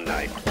late one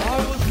night. I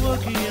was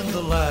working in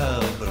the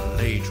lab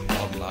late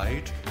one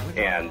night.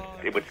 And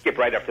it would skip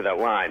right after that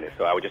line.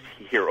 So I would just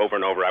hear over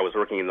and over, I was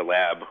working in the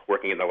lab,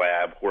 working in the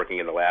lab, working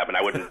in the lab. And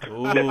I wouldn't...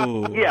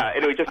 Yeah,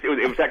 and it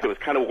was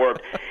kind of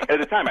warped. And at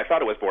the time, I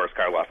thought it was Boris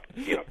Karloff,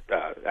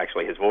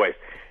 actually his voice.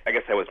 I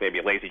guess I was maybe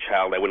a lazy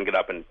child. I wouldn't get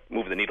up and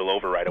move the needle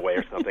over right away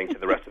or something to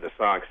the rest of the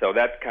song. So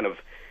that kind of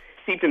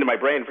seeped into my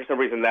brain. For some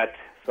reason, that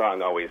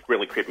song always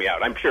really creeped me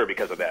out. I'm sure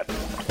because of that.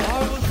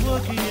 I was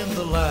working in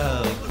the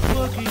lab,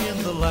 working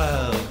in the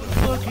lab,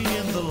 working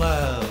in the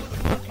lab.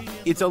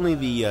 It's only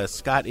the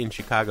Scott in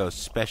Chicago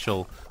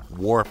special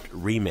warped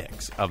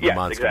remix of the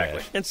Monster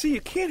Mash. And see,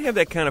 you can't have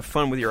that kind of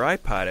fun with your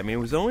iPod. I mean, it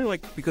was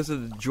only because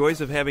of the joys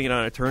of having it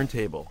on a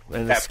turntable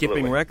and the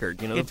skipping record.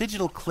 Yeah,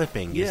 digital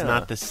clipping is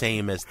not the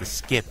same as the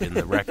skip in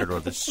the record or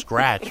the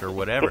scratch or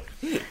whatever.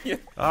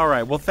 All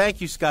right. Well,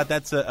 thank you, Scott.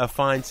 That's a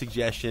fine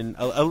suggestion.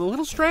 A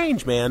little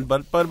strange, man,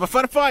 but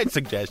a fine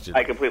suggestion.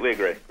 I completely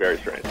agree. Very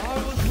strange. I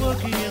was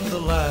working in the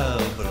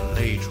lab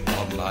late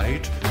one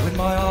night when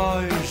my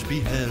eyes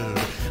beheld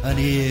an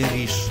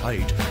eerie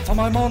sight, for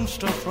my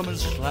monster from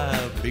his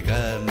slab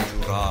began to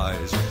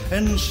rise,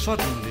 and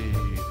suddenly,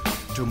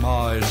 to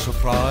my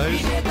surprise,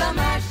 He did the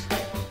mash.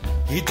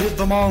 He did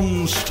the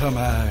monster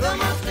mash. The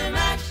monster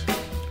mash.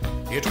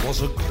 It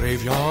was a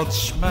graveyard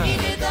smash. He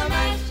did the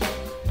mash.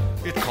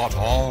 It caught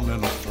on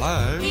in a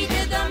flash. He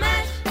did the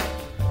mash.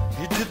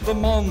 He did the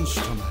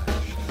monster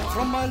mash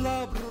from my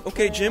lab.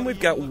 Okay, Jim, we've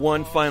got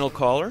one final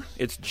caller.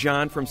 It's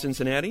John from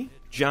Cincinnati.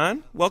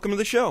 John, welcome to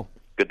the show.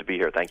 Good to be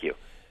here. Thank you.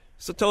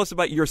 So tell us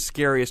about your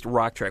scariest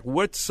rock track.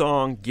 What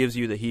song gives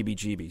you the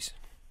heebie-jeebies?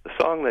 The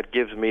song that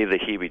gives me the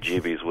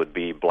heebie-jeebies would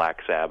be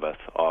Black Sabbath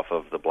off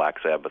of the Black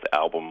Sabbath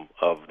album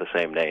of the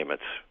same name.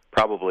 It's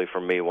probably,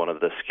 for me, one of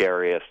the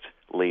scariest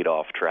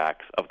lead-off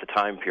tracks of the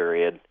time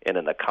period, and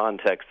in the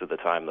context of the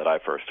time that I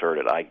first heard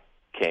it. I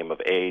came of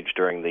age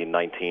during the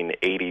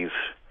 1980s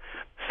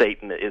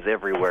Satan is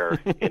everywhere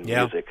in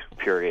music,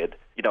 period.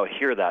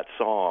 Hear that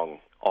song,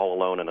 All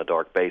Alone in a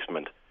Dark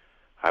Basement,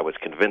 I was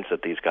convinced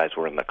that these guys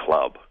were in the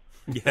club.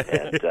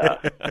 And,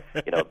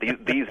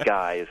 these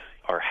guys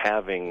are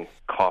having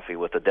coffee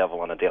with the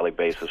devil on a daily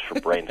basis for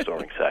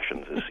brainstorming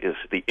sessions is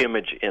the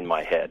image in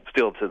my head.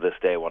 Still to this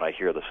day, when I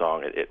hear the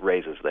song, it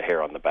raises the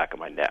hair on the back of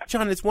my neck.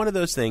 John, it's one of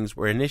those things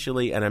where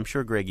initially, and I'm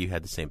sure, Greg, you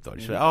had the same thought.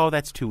 You said, oh,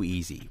 that's too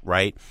easy,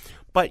 right?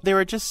 But there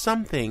are just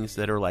some things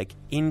that are, like,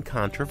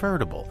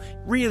 incontrovertible.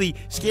 Really,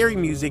 scary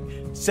music,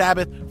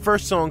 Sabbath,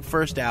 first song,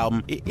 first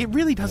album, it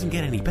really doesn't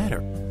get any better.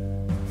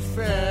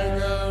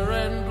 Figure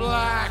in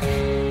black,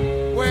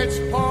 which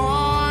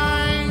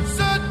points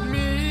at me.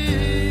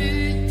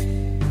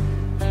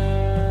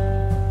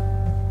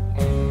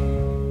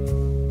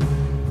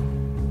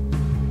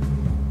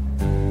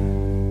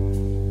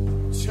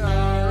 Turn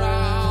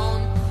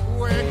around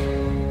quick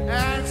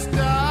and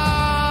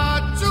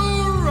start to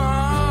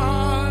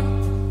run.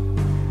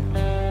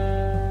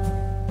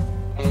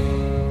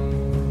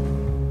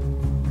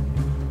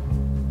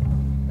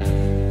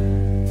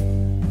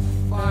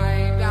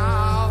 Find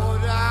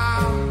out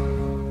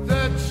I'm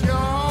the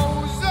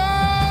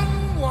chosen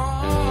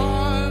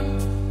one.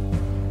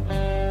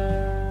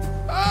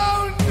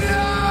 Oh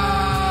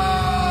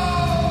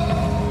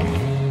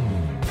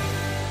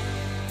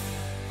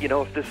no! You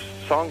know, if this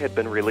song had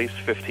been released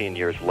 15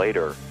 years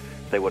later,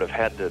 they would have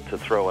had to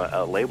throw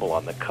a label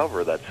on the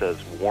cover that says,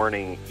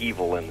 "Warning,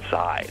 evil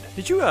inside."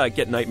 Did you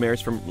get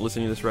nightmares from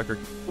listening to this record?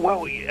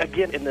 Well,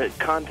 again, in the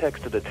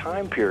context of the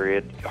time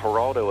period,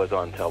 Geraldo is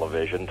on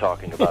television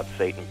talking about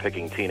Satan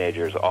picking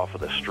teenagers off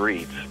of the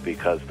streets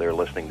because they're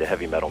listening to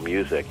heavy metal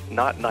music.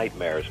 Not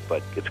nightmares,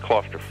 but it's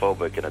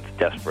claustrophobic and it's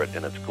desperate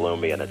and it's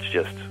gloomy and it's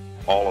just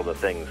all of the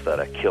things that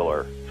a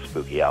killer,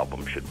 spooky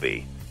album should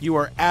be. You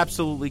are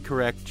absolutely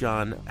correct,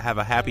 John. Have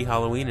a happy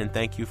Halloween, and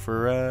thank you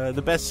for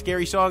the best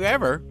scary song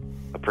ever.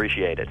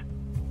 Appreciate it.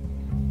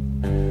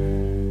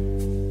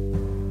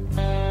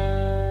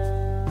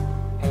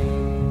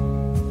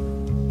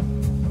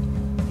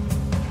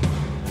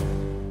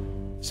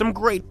 Some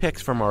great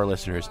picks from our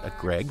listeners,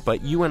 Greg,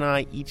 but you and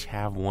I each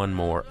have one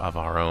more of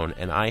our own,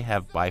 and I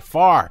have by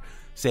far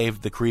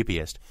saved the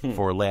creepiest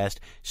for last.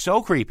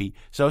 So creepy,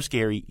 so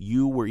scary,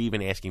 you were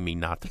even asking me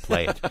not to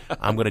play it.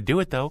 I'm going to do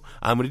it, though.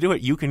 I'm going to do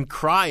it. You can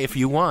cry if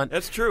you want.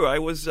 That's true. I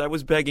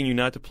was begging you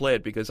not to play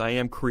it because I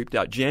am creeped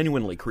out,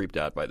 genuinely creeped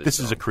out by this This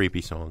song. is a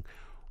creepy song.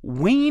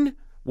 Ween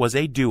was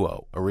a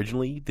duo,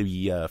 originally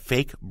the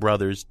fake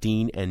brothers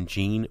Dean and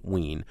Gene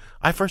Ween.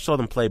 I first saw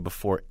them play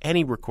before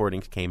any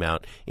recordings came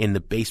out in the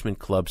basement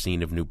club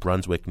scene of New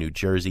Brunswick, New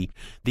Jersey.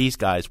 These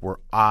guys were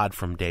odd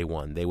from day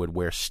one. They would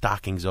wear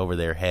stockings over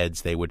their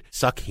heads. They would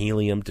suck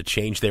helium to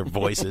change their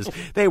voices.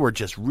 They were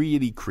just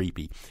really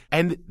creepy.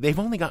 And they've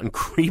only gotten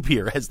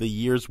creepier as the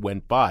years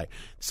went by.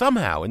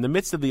 Somehow, in the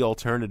midst of the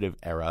alternative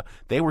era,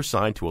 they were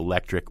signed to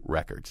Electric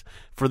Records.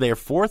 For their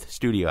fourth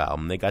studio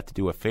album, they got to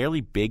do a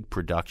fairly big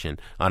production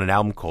on an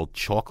album called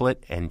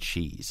Chocolate and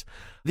Cheese.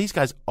 These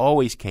guys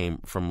always came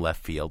from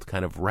left field,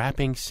 kind of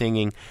rapping,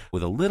 singing,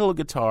 with a little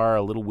guitar,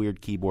 a little weird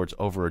keyboards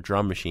over a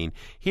drum machine.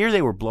 Here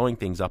they were blowing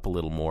things up a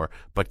little more,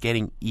 but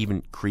getting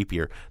even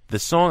creepier. The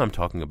song I'm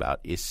talking about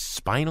is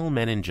Spinal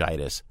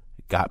Meningitis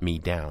Got Me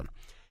Down.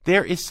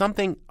 There is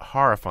something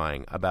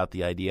horrifying about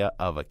the idea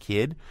of a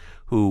kid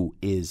who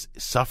is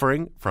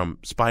suffering from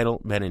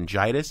spinal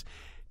meningitis,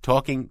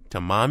 talking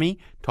to mommy,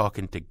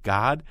 talking to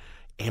God.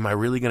 Am I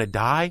really going to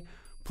die?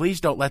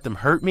 Please don't let them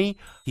hurt me.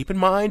 Keep in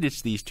mind,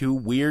 it's these two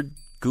weird,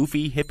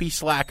 goofy, hippie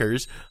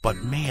slackers, but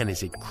man,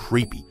 is it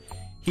creepy.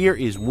 Here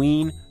is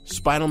Ween,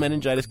 Spinal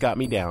Meningitis Got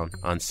Me Down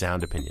on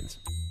Sound Opinions.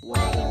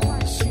 Why you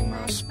wanna see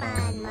my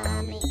spine,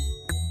 mommy?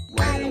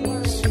 Why you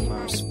wanna see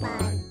my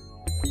spine?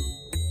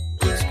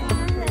 It's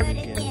gonna hurt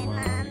again,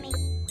 mommy.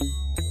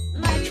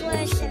 Much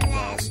worse than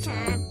last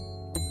time.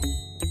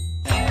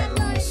 Am I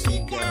gonna see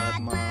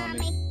God,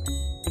 mommy?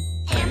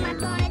 Am I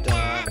gonna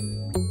die?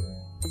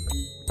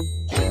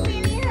 It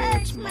really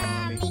hurts,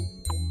 mommy.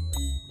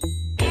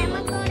 Am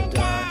I gonna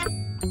die?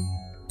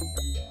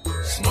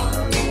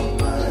 Smile on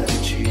my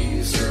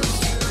Jesus,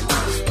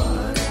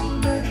 spinal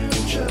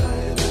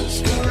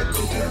meningitis got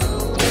me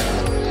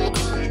down.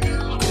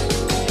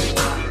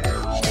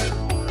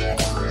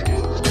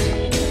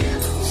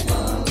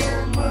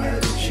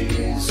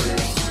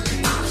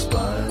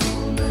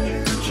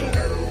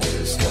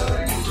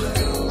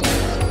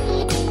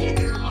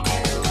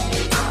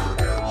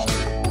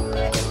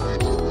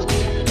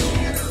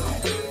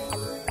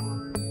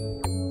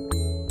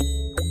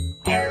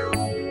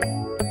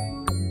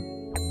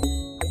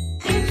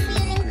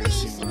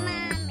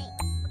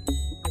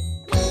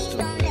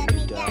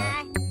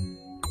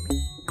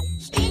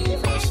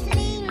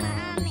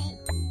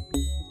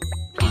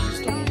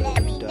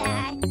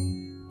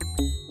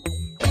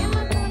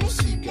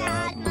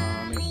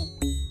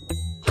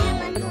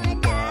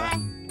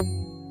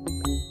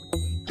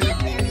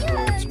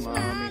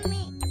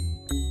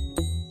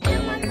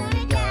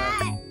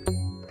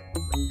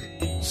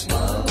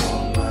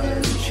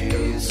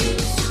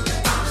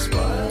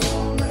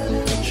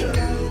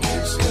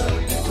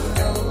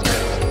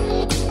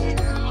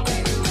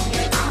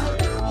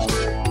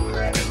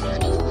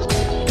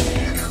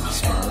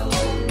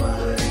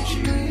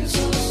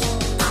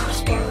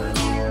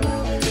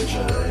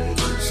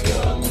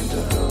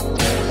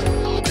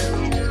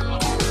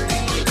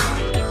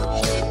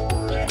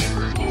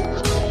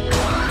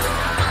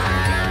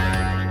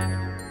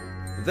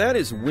 That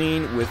is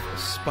Ween with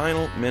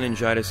Spinal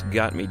Meningitis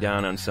Got Me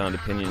Down on Sound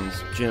Opinions.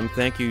 Jim,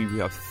 thank you. You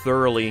have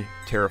thoroughly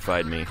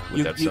terrified me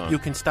with that song. You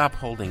can stop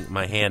holding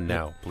my hand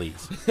now,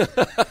 please.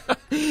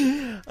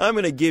 I'm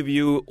going to give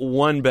you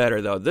one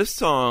better, though. This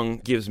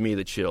song gives me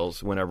the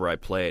chills whenever I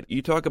play it.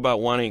 You talk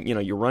about wanting,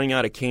 you're running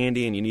out of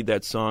candy and you need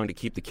that song to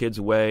keep the kids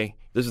away.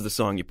 This is the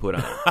song you put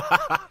on.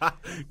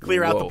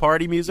 Clear out the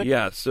party music?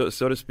 Yeah, so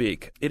to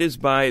speak. It is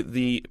by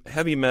the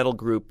heavy metal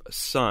group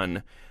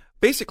Sun.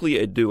 Basically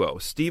a duo,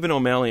 Stephen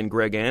O'Malley and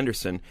Greg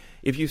Anderson.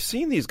 If you've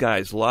seen these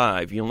guys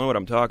live, you'll know what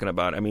I'm talking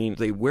about. I mean,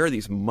 they wear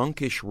these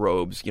monkish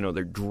robes.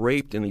 They're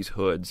draped in these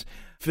hoods,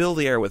 fill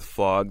the air with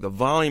fog. The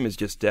volume is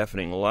just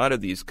deafening. A lot of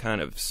these kind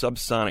of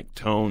subsonic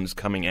tones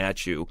coming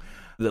at you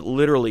that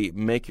literally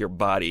make your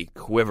body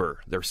quiver.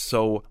 They're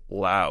so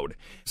loud.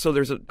 So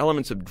there's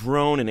elements of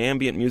drone and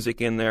ambient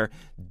music in there,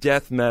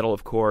 death metal,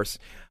 of course.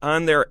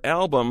 On their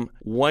album,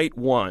 White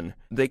One,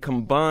 they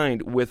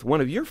combined with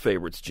one of your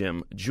favorites,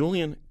 Jim,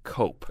 Julian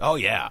Cope. Oh,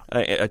 yeah.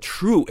 A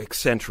true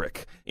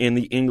eccentric in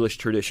the English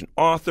tradition.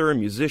 Author,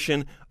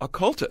 musician,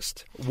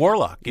 occultist.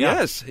 Warlock, yeah.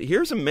 Yes,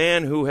 here's a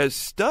man who has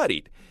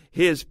studied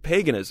his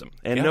paganism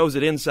and knows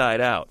it inside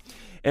out.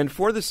 And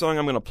for this song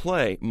I'm going to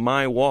play,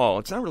 My Wall,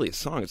 it's not really a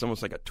song, it's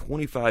almost like a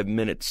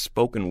 25-minute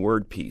spoken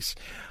word piece.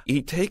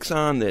 He takes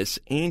on this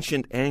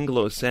ancient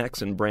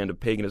Anglo-Saxon brand of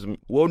paganism,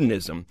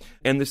 Wodenism,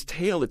 and this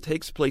tale that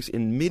takes place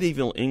in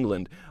medieval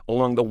England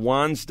along the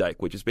Wansdyke,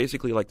 which is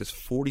basically like this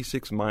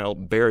 46-mile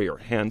barrier,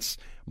 hence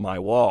My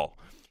Wall.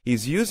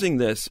 He's using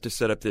this to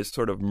set up this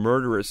sort of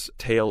murderous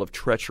tale of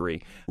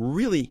treachery.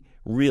 Really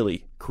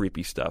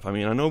creepy stuff. I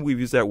mean, I know we've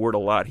used that word a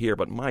lot here,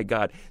 but my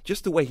God,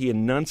 just the way he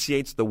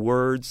enunciates the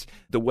words,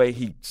 the way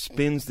he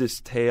spins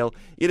this tale,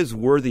 it is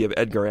worthy of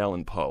Edgar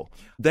Allan Poe.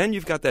 Then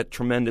you've got that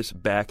tremendous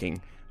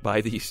backing by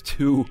these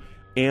two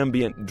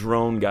ambient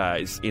drone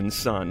guys in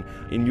Sun,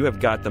 and you have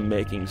got the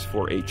makings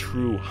for a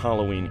true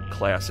Halloween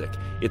classic.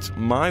 It's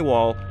My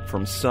Wall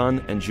from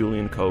Sun and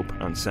Julian Cope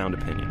on Sound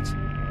Opinions.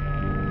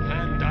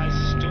 And I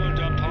stood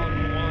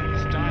upon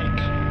one's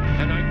dyke,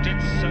 and I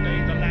did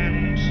survey the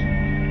land,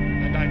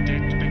 and I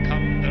did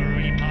become the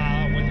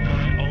reaper with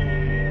my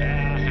own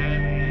bare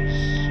hands.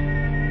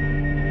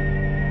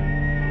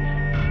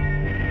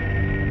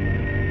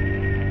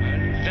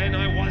 And then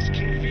I was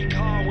King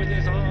Vikar with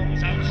his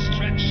arms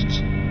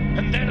outstretched,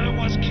 and then I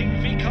was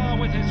King Vikar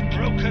with his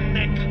broken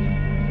neck,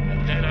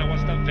 and then I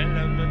was the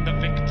villain and the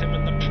victim,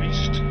 and the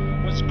priest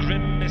was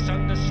grim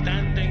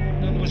misunderstanding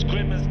and was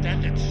grim as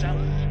death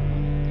itself.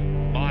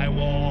 My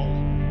wall,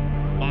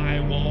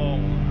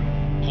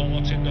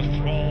 caught in the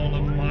thrall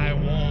of my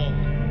wall.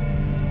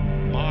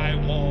 My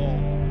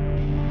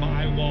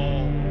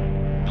wall,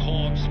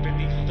 caught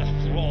beneath the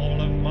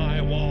thrall of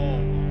my wall.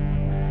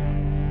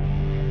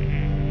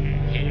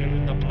 Here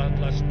in the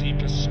bloodless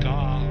deepest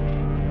scar,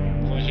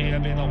 for here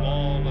be the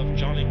wall of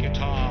Johnny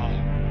Guitar.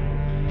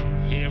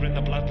 Here in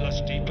the bloodless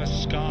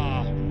deepest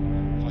scar,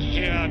 for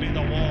here be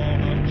the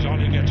wall of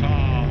Johnny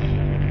Guitar.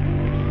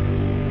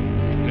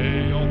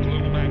 Lay your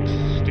Gloomx,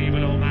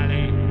 Stephen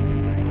O'Malley,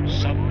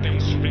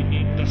 sub-bass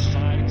ringing the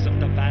sides of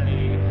the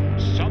valley,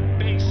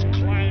 sub-bass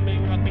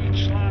climbing a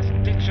beach last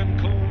ditch and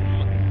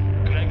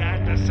comb, Greg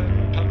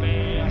Anderson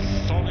purvey a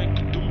sonic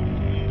doom.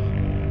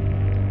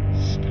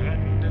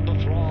 Stand in the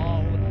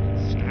thrall,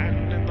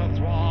 stand in the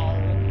thrall,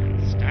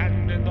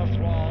 stand in the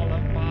thrall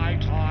of my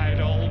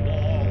tidal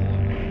wall.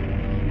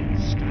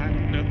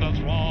 Stand in the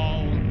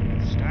thrall,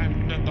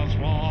 stand in the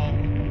thrall,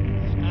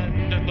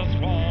 stand in the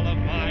thrall of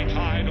my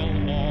tidal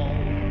wall.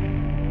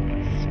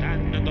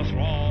 Stand in the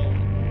thrall,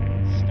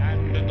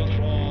 stand in the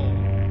thrall,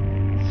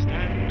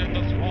 stand in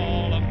the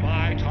thrall of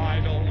my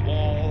tidal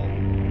wall.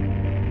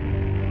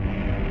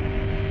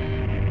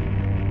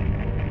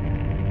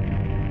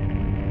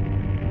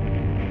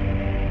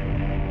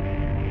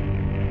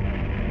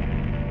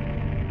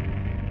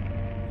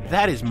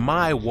 That is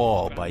My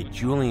Wall by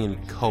Julian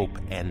Cope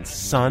and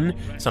Sun.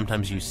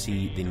 Sometimes you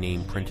see the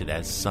name printed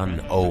as Sun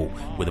O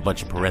with a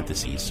bunch of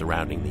parentheses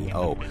surrounding the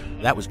O.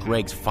 That was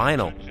Greg's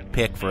final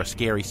pick for a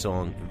scary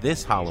song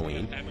this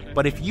Halloween.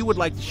 But if you would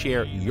like to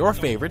share your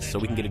favorites so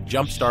we can get a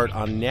jump start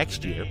on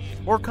next year,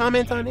 or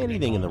comment on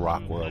anything in the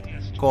rock world,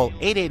 call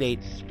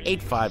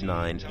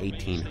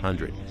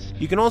 888-859-1800.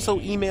 You can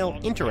also email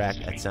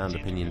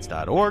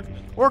interact@soundopinions.org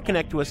or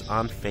connect to us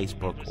on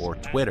Facebook or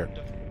Twitter.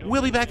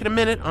 We'll be back in a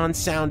minute on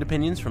Sound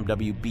Opinions from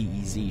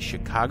WBEZ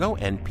Chicago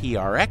and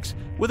PRX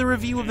with a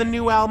review of the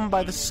new album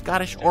by the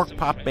Scottish orc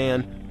pop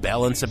band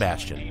Belle and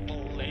Sebastian.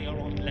 Layer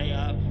on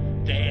layer,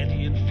 there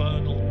the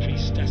infernal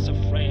priestess of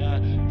Freya,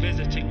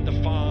 visiting the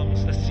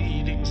farms, the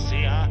seething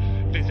seer,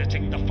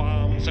 visiting the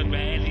farms and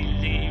rarely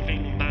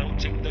leaving,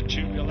 mounting the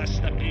tumulus,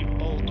 the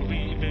people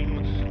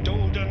grieving,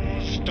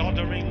 Doden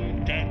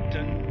stoddering, dead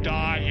and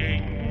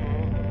dying.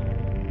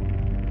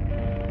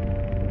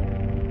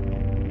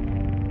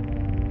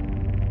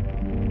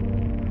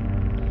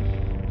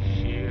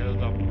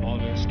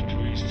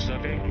 Priests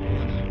of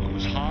England,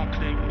 whose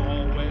hearkening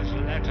always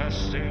let us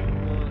sing,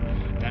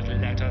 that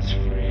let us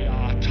free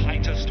our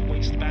tightest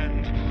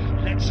waistband,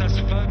 lets us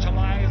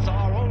fertilize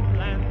our own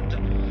land.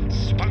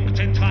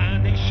 entire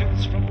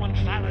nations from one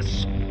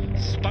phallus,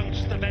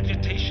 spunked the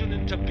vegetation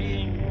into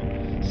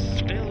being,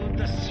 spilled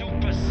the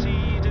super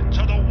seed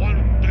into the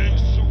one big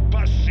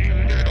super seed.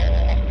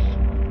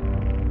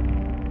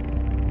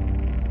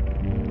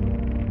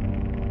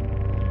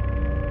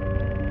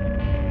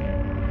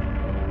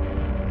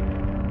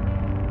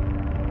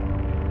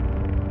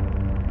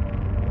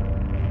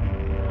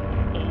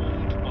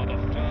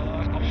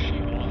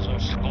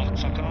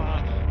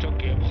 To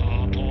give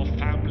her poor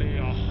family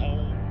a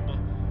home,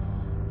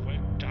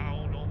 went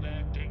down on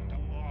their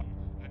ding-dong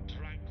and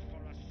drank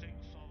for a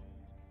sing-song.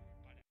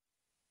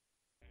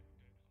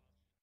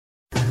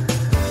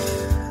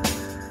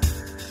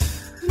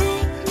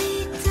 Make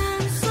me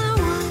dance, I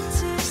want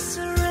to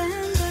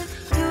surrender.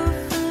 Your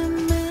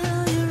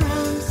familiar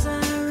arms I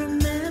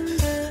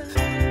remember.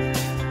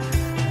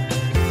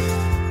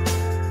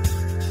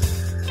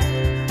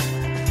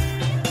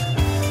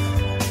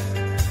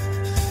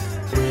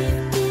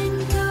 We've been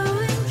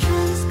going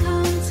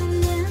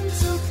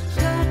transcontinental.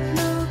 Got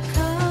no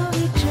car,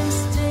 we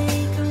just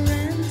take a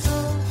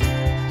rental.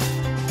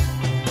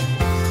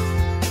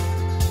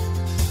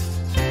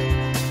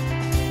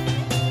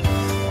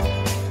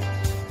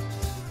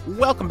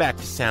 Welcome back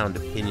to Sound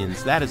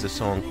Opinions. That is a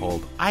song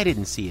called I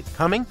Didn't See It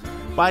Coming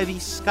by the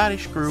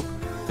Scottish group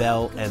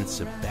Belle and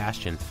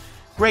Sebastian.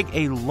 Greg,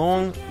 a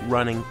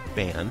long-running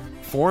band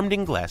formed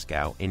in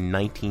Glasgow in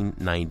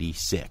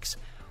 1996.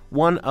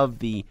 One of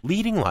the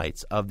leading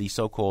lights of the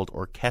so-called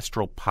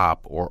orchestral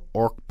pop or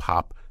orc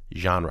pop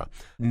genre.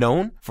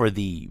 Known for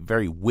the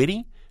very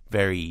witty,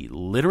 very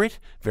literate,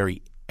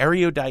 very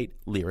erudite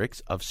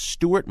lyrics of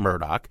Stuart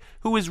Murdoch,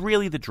 who is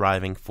really the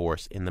driving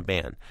force in the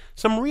band.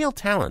 Some real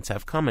talents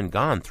have come and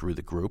gone through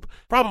the group.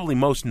 Probably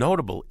most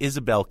notable,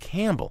 Isabel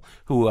Campbell,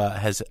 who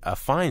has a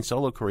fine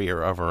solo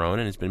career of her own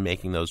and has been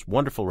making those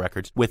wonderful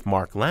records with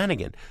Mark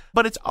Lanigan.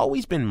 But it's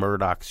always been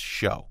Murdoch's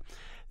show.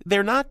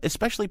 They're not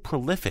especially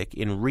prolific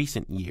in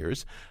recent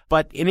years,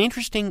 but an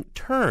interesting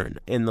turn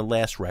in the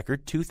last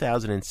record,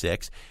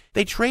 2006,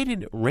 they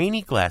traded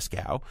rainy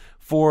Glasgow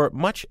for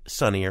much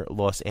sunnier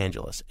Los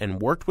Angeles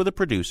and worked with a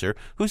producer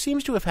who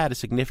seems to have had a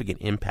significant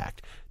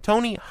impact.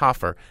 Tony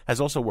Hoffer has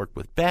also worked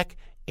with Beck,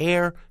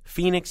 Air,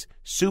 Phoenix,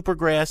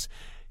 Supergrass.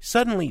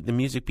 Suddenly, the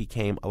music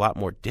became a lot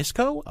more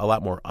disco, a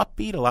lot more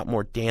upbeat, a lot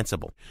more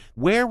danceable.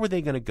 Where were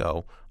they going to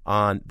go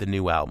on the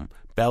new album?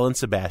 Belle and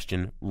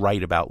Sebastian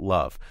Write About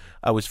Love.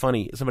 It was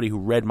funny, somebody who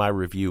read my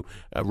review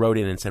wrote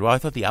in and said, well, I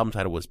thought the album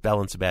title was Belle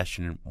and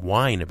Sebastian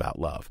Whine About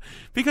Love,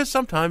 because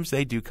sometimes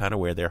they do kind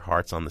of wear their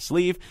hearts on the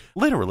sleeve.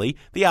 Literally,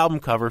 the album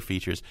cover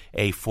features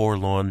a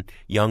forlorn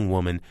young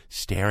woman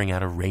staring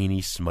out a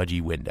rainy, smudgy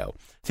window.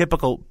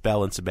 Typical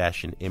Belle and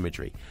Sebastian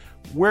imagery.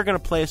 We're going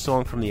to play a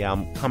song from the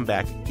album, come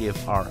back,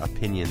 give our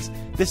opinions.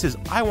 This is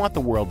I Want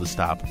the World to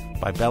Stop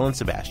by Belle and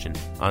Sebastian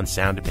on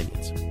Sound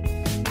Opinions.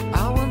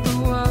 I want the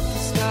world to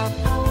stop.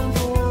 I want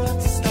the world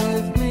to stop.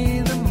 Give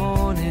me the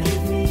morning.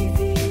 Give me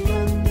the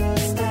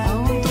understand. I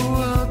want the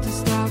world to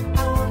stop.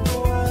 I want the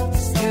world to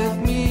stop. Give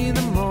me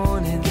the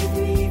morning. Give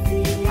me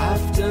the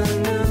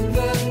afternoon,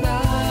 the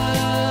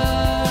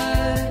night.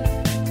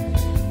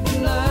 The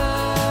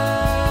night.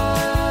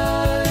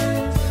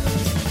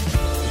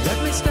 Let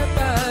me step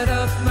out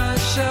of my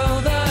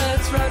shell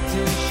that's wrapped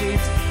in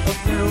sheets of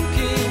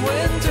milky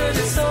winter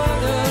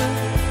disorder.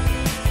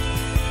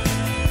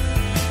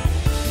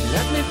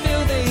 Let me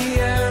feel the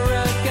air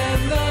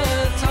again, the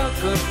talk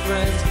of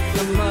friends,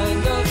 the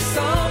mind of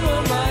some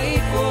of my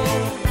equal.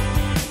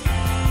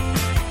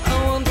 I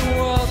want the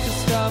world to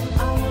stop.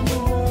 I want the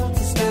world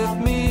to stop.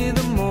 Give me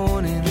the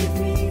morning. Give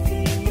me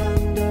the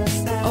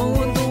understand. I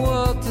want the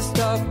world to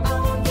stop. I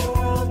want the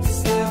world to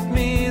stop. Give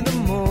me the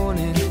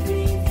morning. Give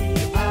me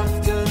the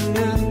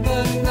afternoon,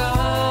 the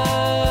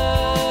night.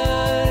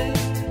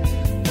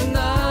 The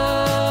night.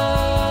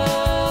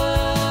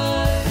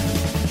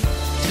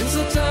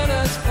 Tinseltown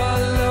has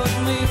followed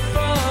me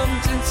from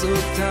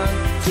Tinseltown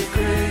to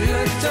create a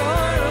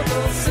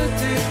adorable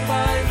city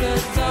by the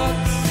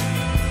docks.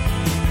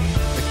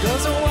 The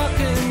girls are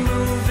walking,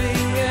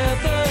 moving at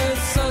the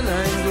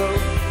sunlight glow.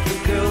 The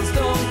girls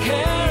don't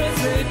care as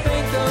they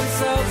paint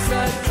themselves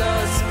at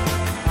dusk.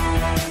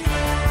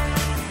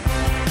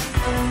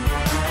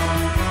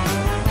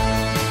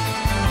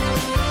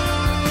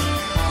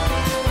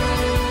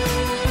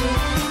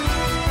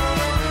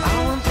 I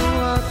want the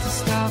world to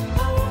stop.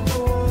 I want the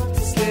world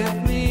to stop. Give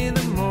me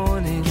the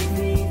morning. Give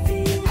me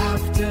the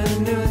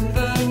afternoon,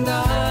 the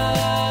night.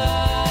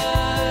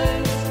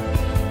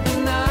 The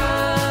night.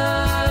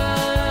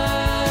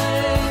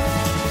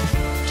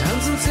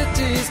 Towns and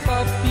cities,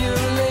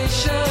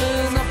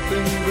 population up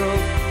and grow.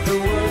 The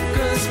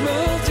workers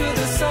move to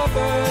the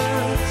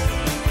suburbs.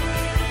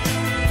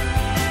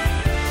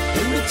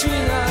 In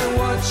between I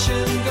watch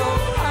and go.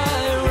 I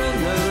run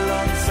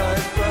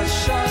alongside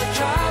rush hour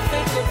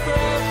traffic, a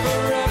prayer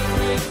for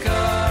every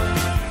car.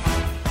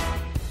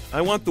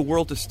 I Want the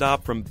World to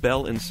Stop from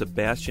Belle and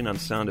Sebastian on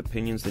Sound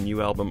Opinions, the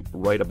new album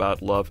Write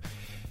About Love.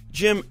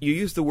 Jim, you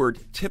used the word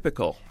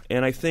typical,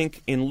 and I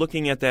think in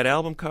looking at that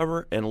album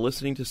cover and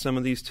listening to some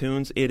of these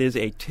tunes, it is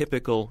a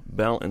typical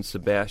Belle and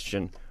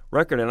Sebastian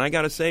record. And I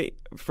got to say,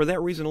 for that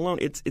reason alone,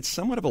 it's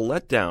somewhat of a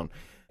letdown.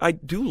 I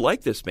do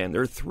like this band.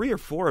 There are 3 or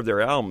 4 of their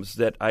albums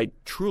that I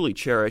truly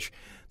cherish.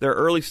 Their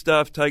early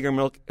stuff, Tiger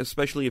Milk,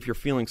 especially if you're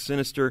feeling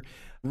sinister,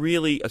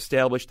 really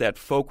established that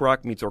folk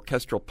rock meets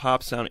orchestral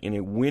pop sound in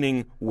a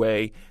winning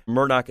way.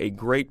 Murdoch, a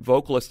great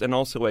vocalist and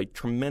also a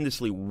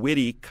tremendously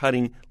witty,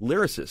 cutting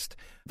lyricist.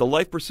 The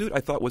Life Pursuit, I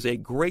thought, was a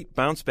great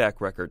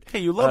bounce-back record. Hey,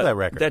 you love that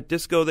record. That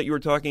disco that you were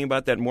talking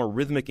about, that more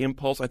rhythmic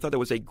impulse, I thought that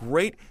was a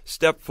great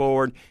step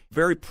forward,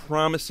 very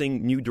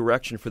promising new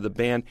direction for the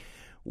band.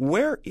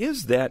 Where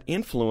is that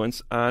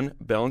influence on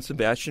Belle and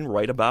Sebastian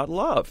Right About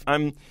Love?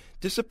 I'm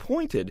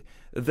disappointed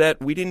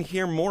that we didn't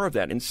hear more of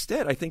that.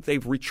 Instead, I think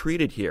they've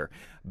retreated here,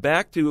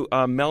 back to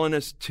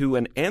mellowness to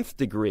an nth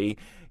degree.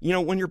 You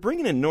know, when you're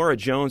bringing in Norah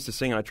Jones to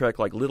sing on a track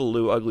like Little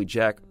Lou, Ugly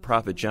Jack,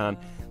 Prophet John,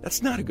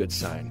 that's not a good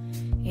sign.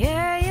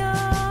 Yeah,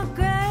 you're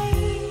great.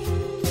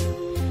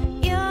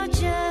 You're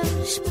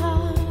just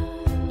part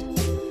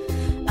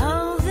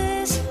of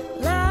this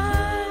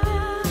lifetime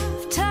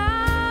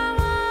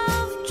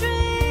of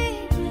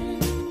dreaming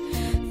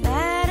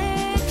that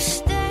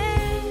extends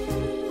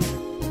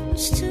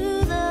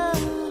to the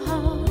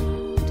heart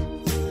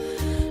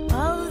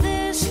of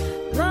this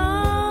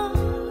long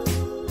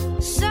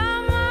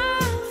summer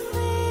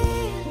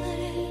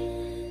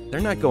feeling.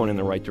 They're not going in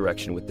the right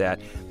direction with that.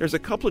 There's a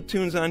couple of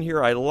tunes on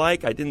here I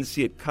like. I didn't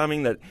see it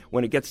coming, that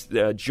when it gets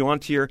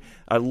jauntier.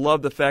 I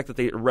love the fact that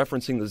they're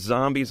referencing the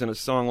Zombies in a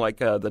song like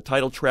the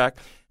title track.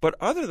 But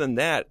other than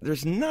that,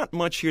 there's not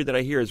much here that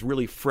I hear is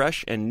really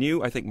fresh and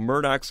new. I think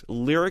Murdoch's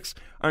lyrics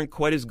aren't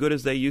quite as good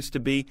as they used to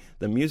be.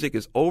 The music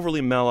is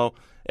overly mellow.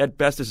 At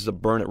best, this is a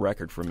burn-it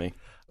record for me.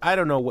 I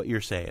don't know what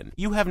you're saying.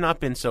 You have not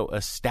been so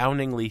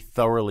astoundingly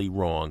thoroughly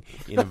wrong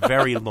in a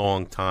very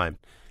long time.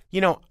 You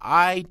know,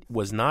 I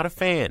was not a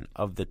fan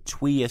of the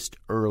tweest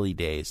early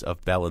days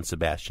of Belle and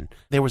Sebastian.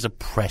 There was a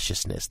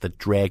preciousness that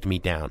dragged me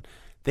down.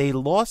 They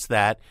lost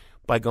that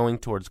by going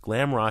towards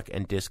glam rock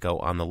and disco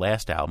on the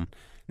last album.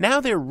 Now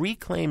they're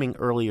reclaiming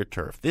earlier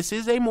turf. This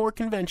is a more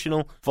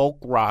conventional folk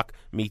rock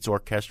meets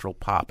orchestral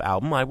pop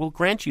album, I will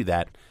grant you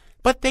that.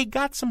 But they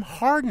got some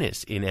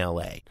hardness in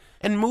L.A.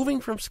 And moving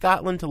from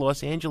Scotland to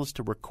Los Angeles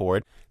to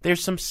record,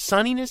 there's some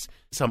sunniness,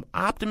 some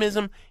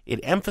optimism. It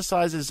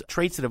emphasizes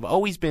traits that have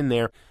always been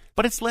there,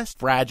 but it's less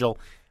fragile.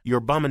 You're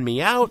bumming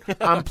me out.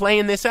 I'm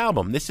playing this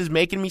album. This is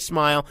making me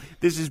smile.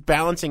 This is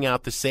balancing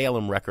out the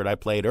Salem record I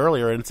played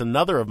earlier, and it's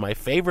another of my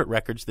favorite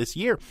records this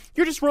year.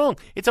 You're just wrong.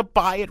 It's a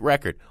buy-it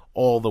record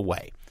all the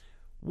way.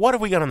 What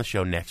have we got on the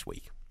show next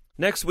week?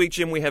 Next week,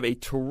 Jim, we have a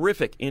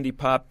terrific indie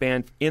pop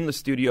band in the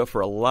studio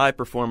for a live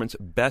performance,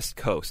 Best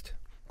Coast.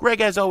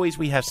 Greg, as always,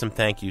 we have some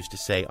thank yous to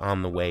say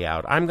on the way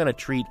out. I'm going to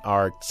treat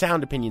our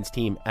Sound Opinions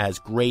team as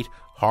great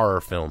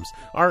horror films.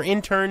 Our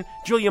intern,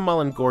 Julia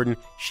Mullen-Gordon,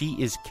 she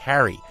is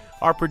Carrie.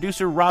 Our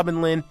producer,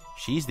 Robin Lynn,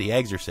 she's The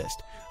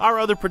Exorcist. Our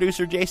other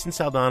producer, Jason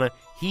Saldana,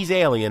 he's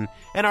Alien.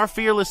 And our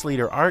fearless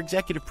leader, our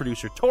executive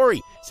producer,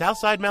 Tori,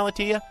 Southside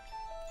Malatia,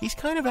 he's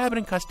kind of Abbott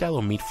and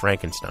Costello meet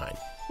Frankenstein.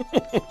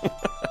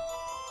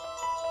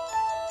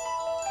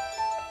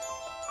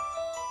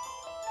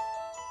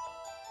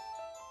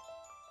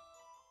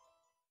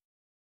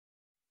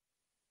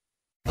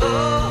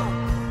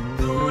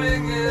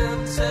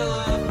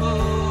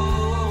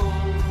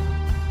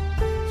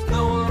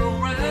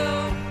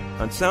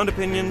 On Sound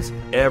Opinions,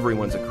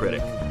 everyone's a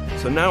critic.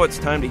 So now it's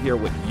time to hear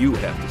what you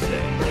have to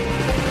say.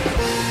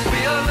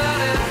 We are not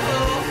at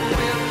home,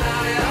 we are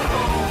not at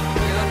home,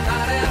 we are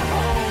not at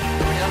home,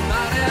 we are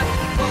not at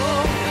home,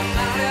 we are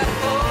not at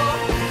home,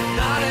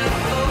 not at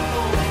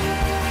home.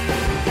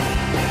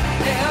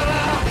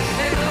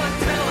 Hang on the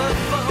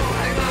telephone,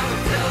 hang on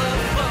the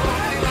telephone,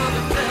 hang on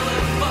the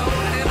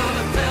telephone, hang on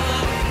the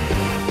telephone.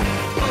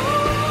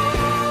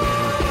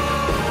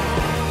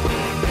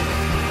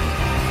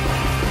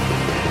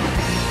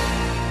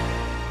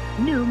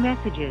 New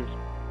messages.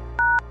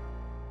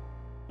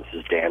 This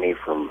is Danny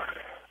from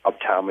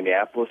Uptown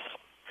Minneapolis.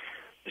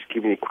 Just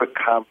giving you a quick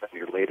comment on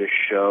your latest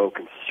show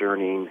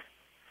concerning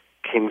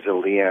Kings of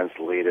Leon's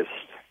latest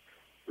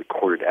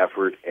recorded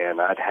effort,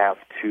 and I'd have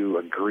to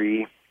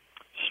agree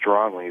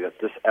strongly that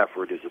this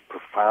effort is a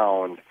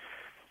profound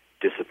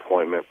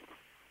disappointment.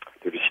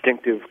 Their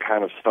distinctive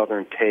kind of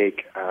southern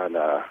take on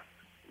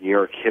New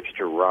York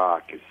hipster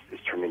rock is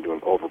turned into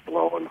an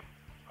overblown,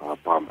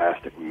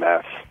 bombastic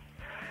mess.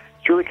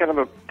 It's really kind of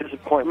a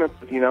disappointment,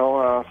 but,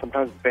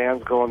 sometimes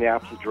bands go in the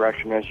opposite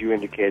direction, as you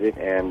indicated,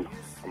 and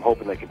I'm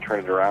hoping they can turn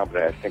it around,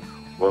 but I think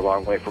we're a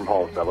long way from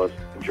home, fellas.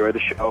 Enjoy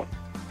the show.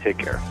 Take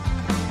care.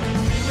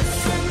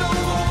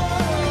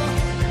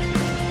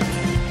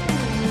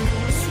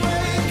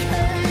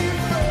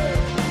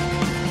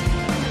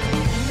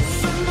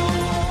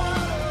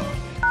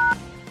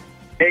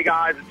 Hey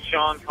guys, it's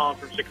Sean calling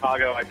from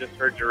Chicago. I just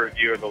heard your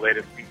review of the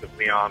latest Kings of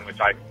Leon, which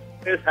I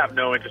just have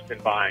no interest in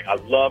buying. I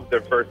loved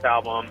their first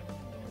album,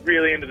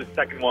 really into the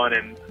second one,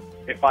 and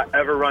if I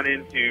ever run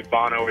into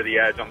Bono or The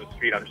Edge on the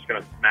street, I'm just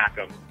going to smack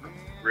them,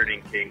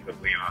 ruining Kings of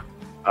Leon.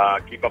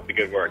 Keep up the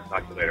good work.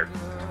 Talk to you later.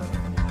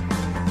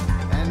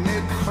 And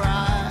they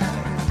cry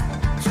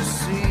to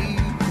see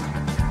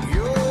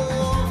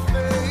your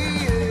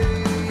face.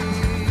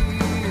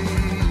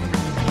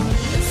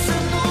 It's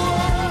in the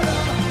water,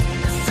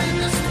 it's in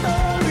the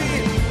story,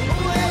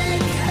 where you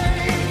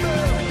came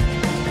from.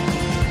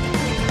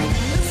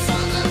 The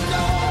sons and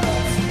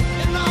daughters,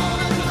 in all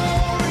the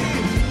glory,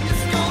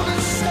 it's gonna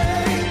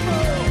save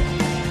them.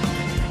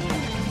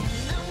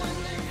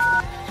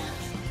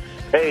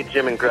 Hey,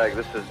 Jim and Greg,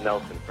 this is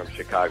Nelson from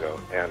Chicago,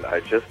 and I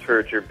just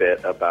heard your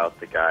bit about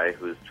the guy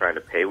who's trying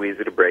to pay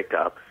Weezer to break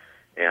up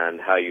and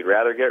how you'd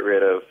rather get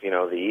rid of,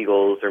 the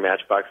Eagles or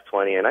Matchbox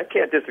 20, and I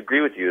can't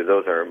disagree with you.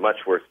 Those are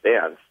much worse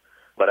bands,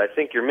 but I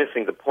think you're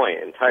missing the point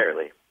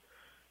entirely.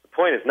 The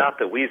point is not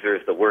that Weezer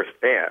is the worst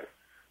band.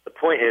 The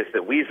point is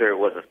that Weezer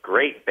was a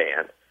great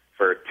band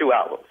for 2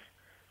 albums,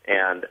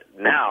 and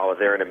now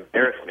they're an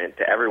embarrassment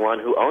to everyone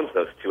who owns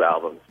those 2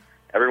 albums.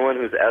 Everyone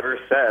who's ever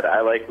said,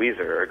 I like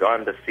Weezer, or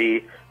gone to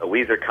see a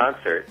Weezer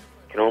concert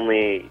can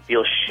only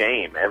feel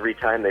shame every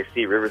time they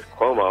see Rivers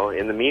Cuomo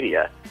in the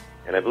media.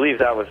 And I believe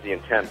that was the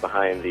intent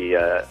behind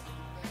the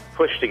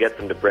push to get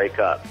them to break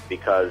up,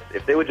 because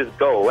if they would just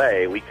go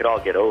away, we could all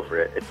get over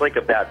it. It's like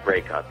a bad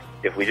breakup.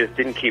 If we just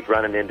didn't keep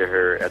running into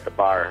her at the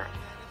bar,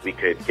 we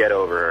could get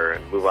over her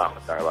and move on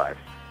with our lives.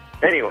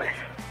 Anyway,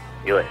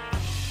 see you later.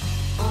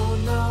 Oh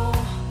no,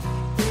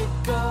 it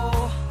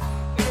go,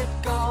 it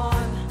gone.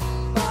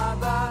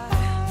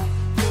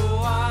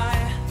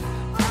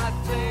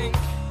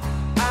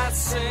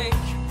 Sink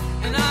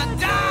and I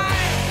die.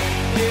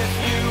 If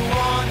you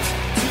want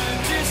to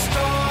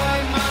destroy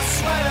my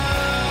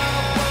sweater,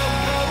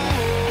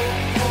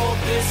 hold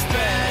this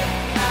bed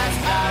as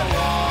I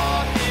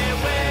walk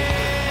away.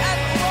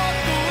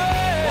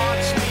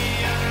 Watch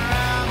me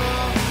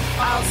unravel,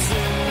 I'll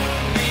soon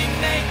be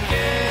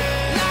naked.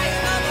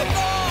 Lying on the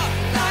floor,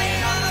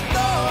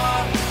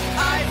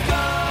 I've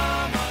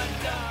come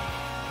undone.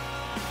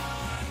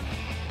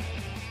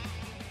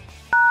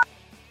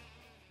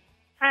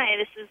 Hi,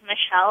 this is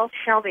Michelle.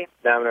 Shelby.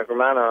 Dominic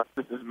Romano.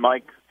 This is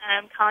Mike.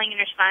 I'm calling in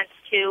response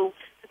to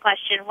the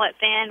question, what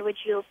band would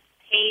you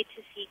pay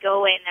to see go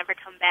away and never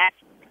come back?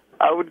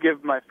 I would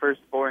give my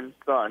firstborn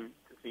son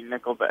to see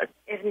Nickelback.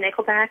 Is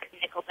Nickelback?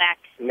 Nickelback.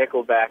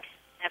 Nickelback.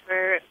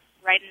 Never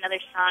write another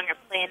song or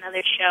play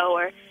another show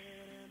or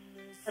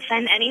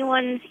offend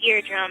anyone's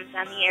eardrums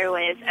on the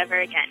airwaves ever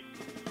again.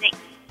 Thanks.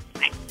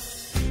 Bye.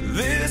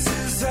 This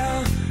is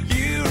how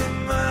you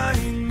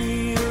remind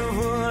me of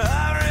what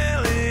I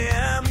really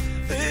am.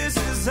 This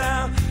is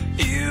how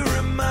you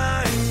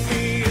remind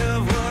me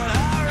of what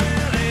I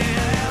really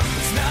am.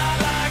 It's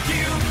not like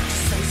you to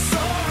say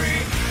sorry.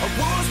 I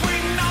was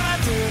waiting on a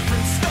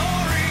different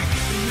story.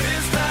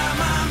 This time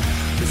I'm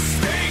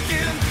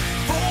mistaken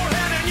for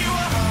handing you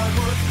a heart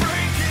worth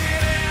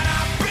breaking. And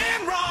I've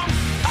been wrong,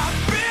 I've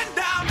been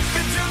down,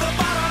 been to the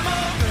bottom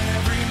of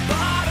every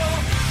bottle.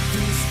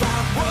 These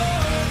 5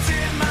 words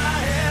in my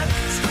head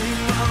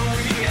scream all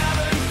we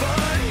haven't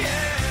fun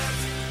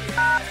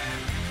yet.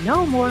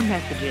 No more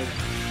messages.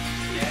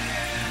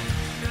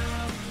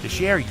 To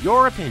share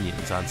your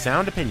opinions on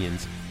Sound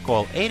Opinions,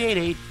 call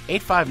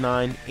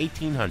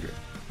 888-859-1800.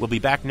 We'll be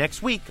back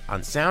next week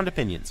on Sound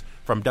Opinions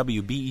from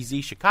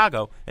WBEZ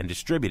Chicago and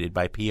distributed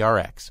by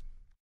PRX.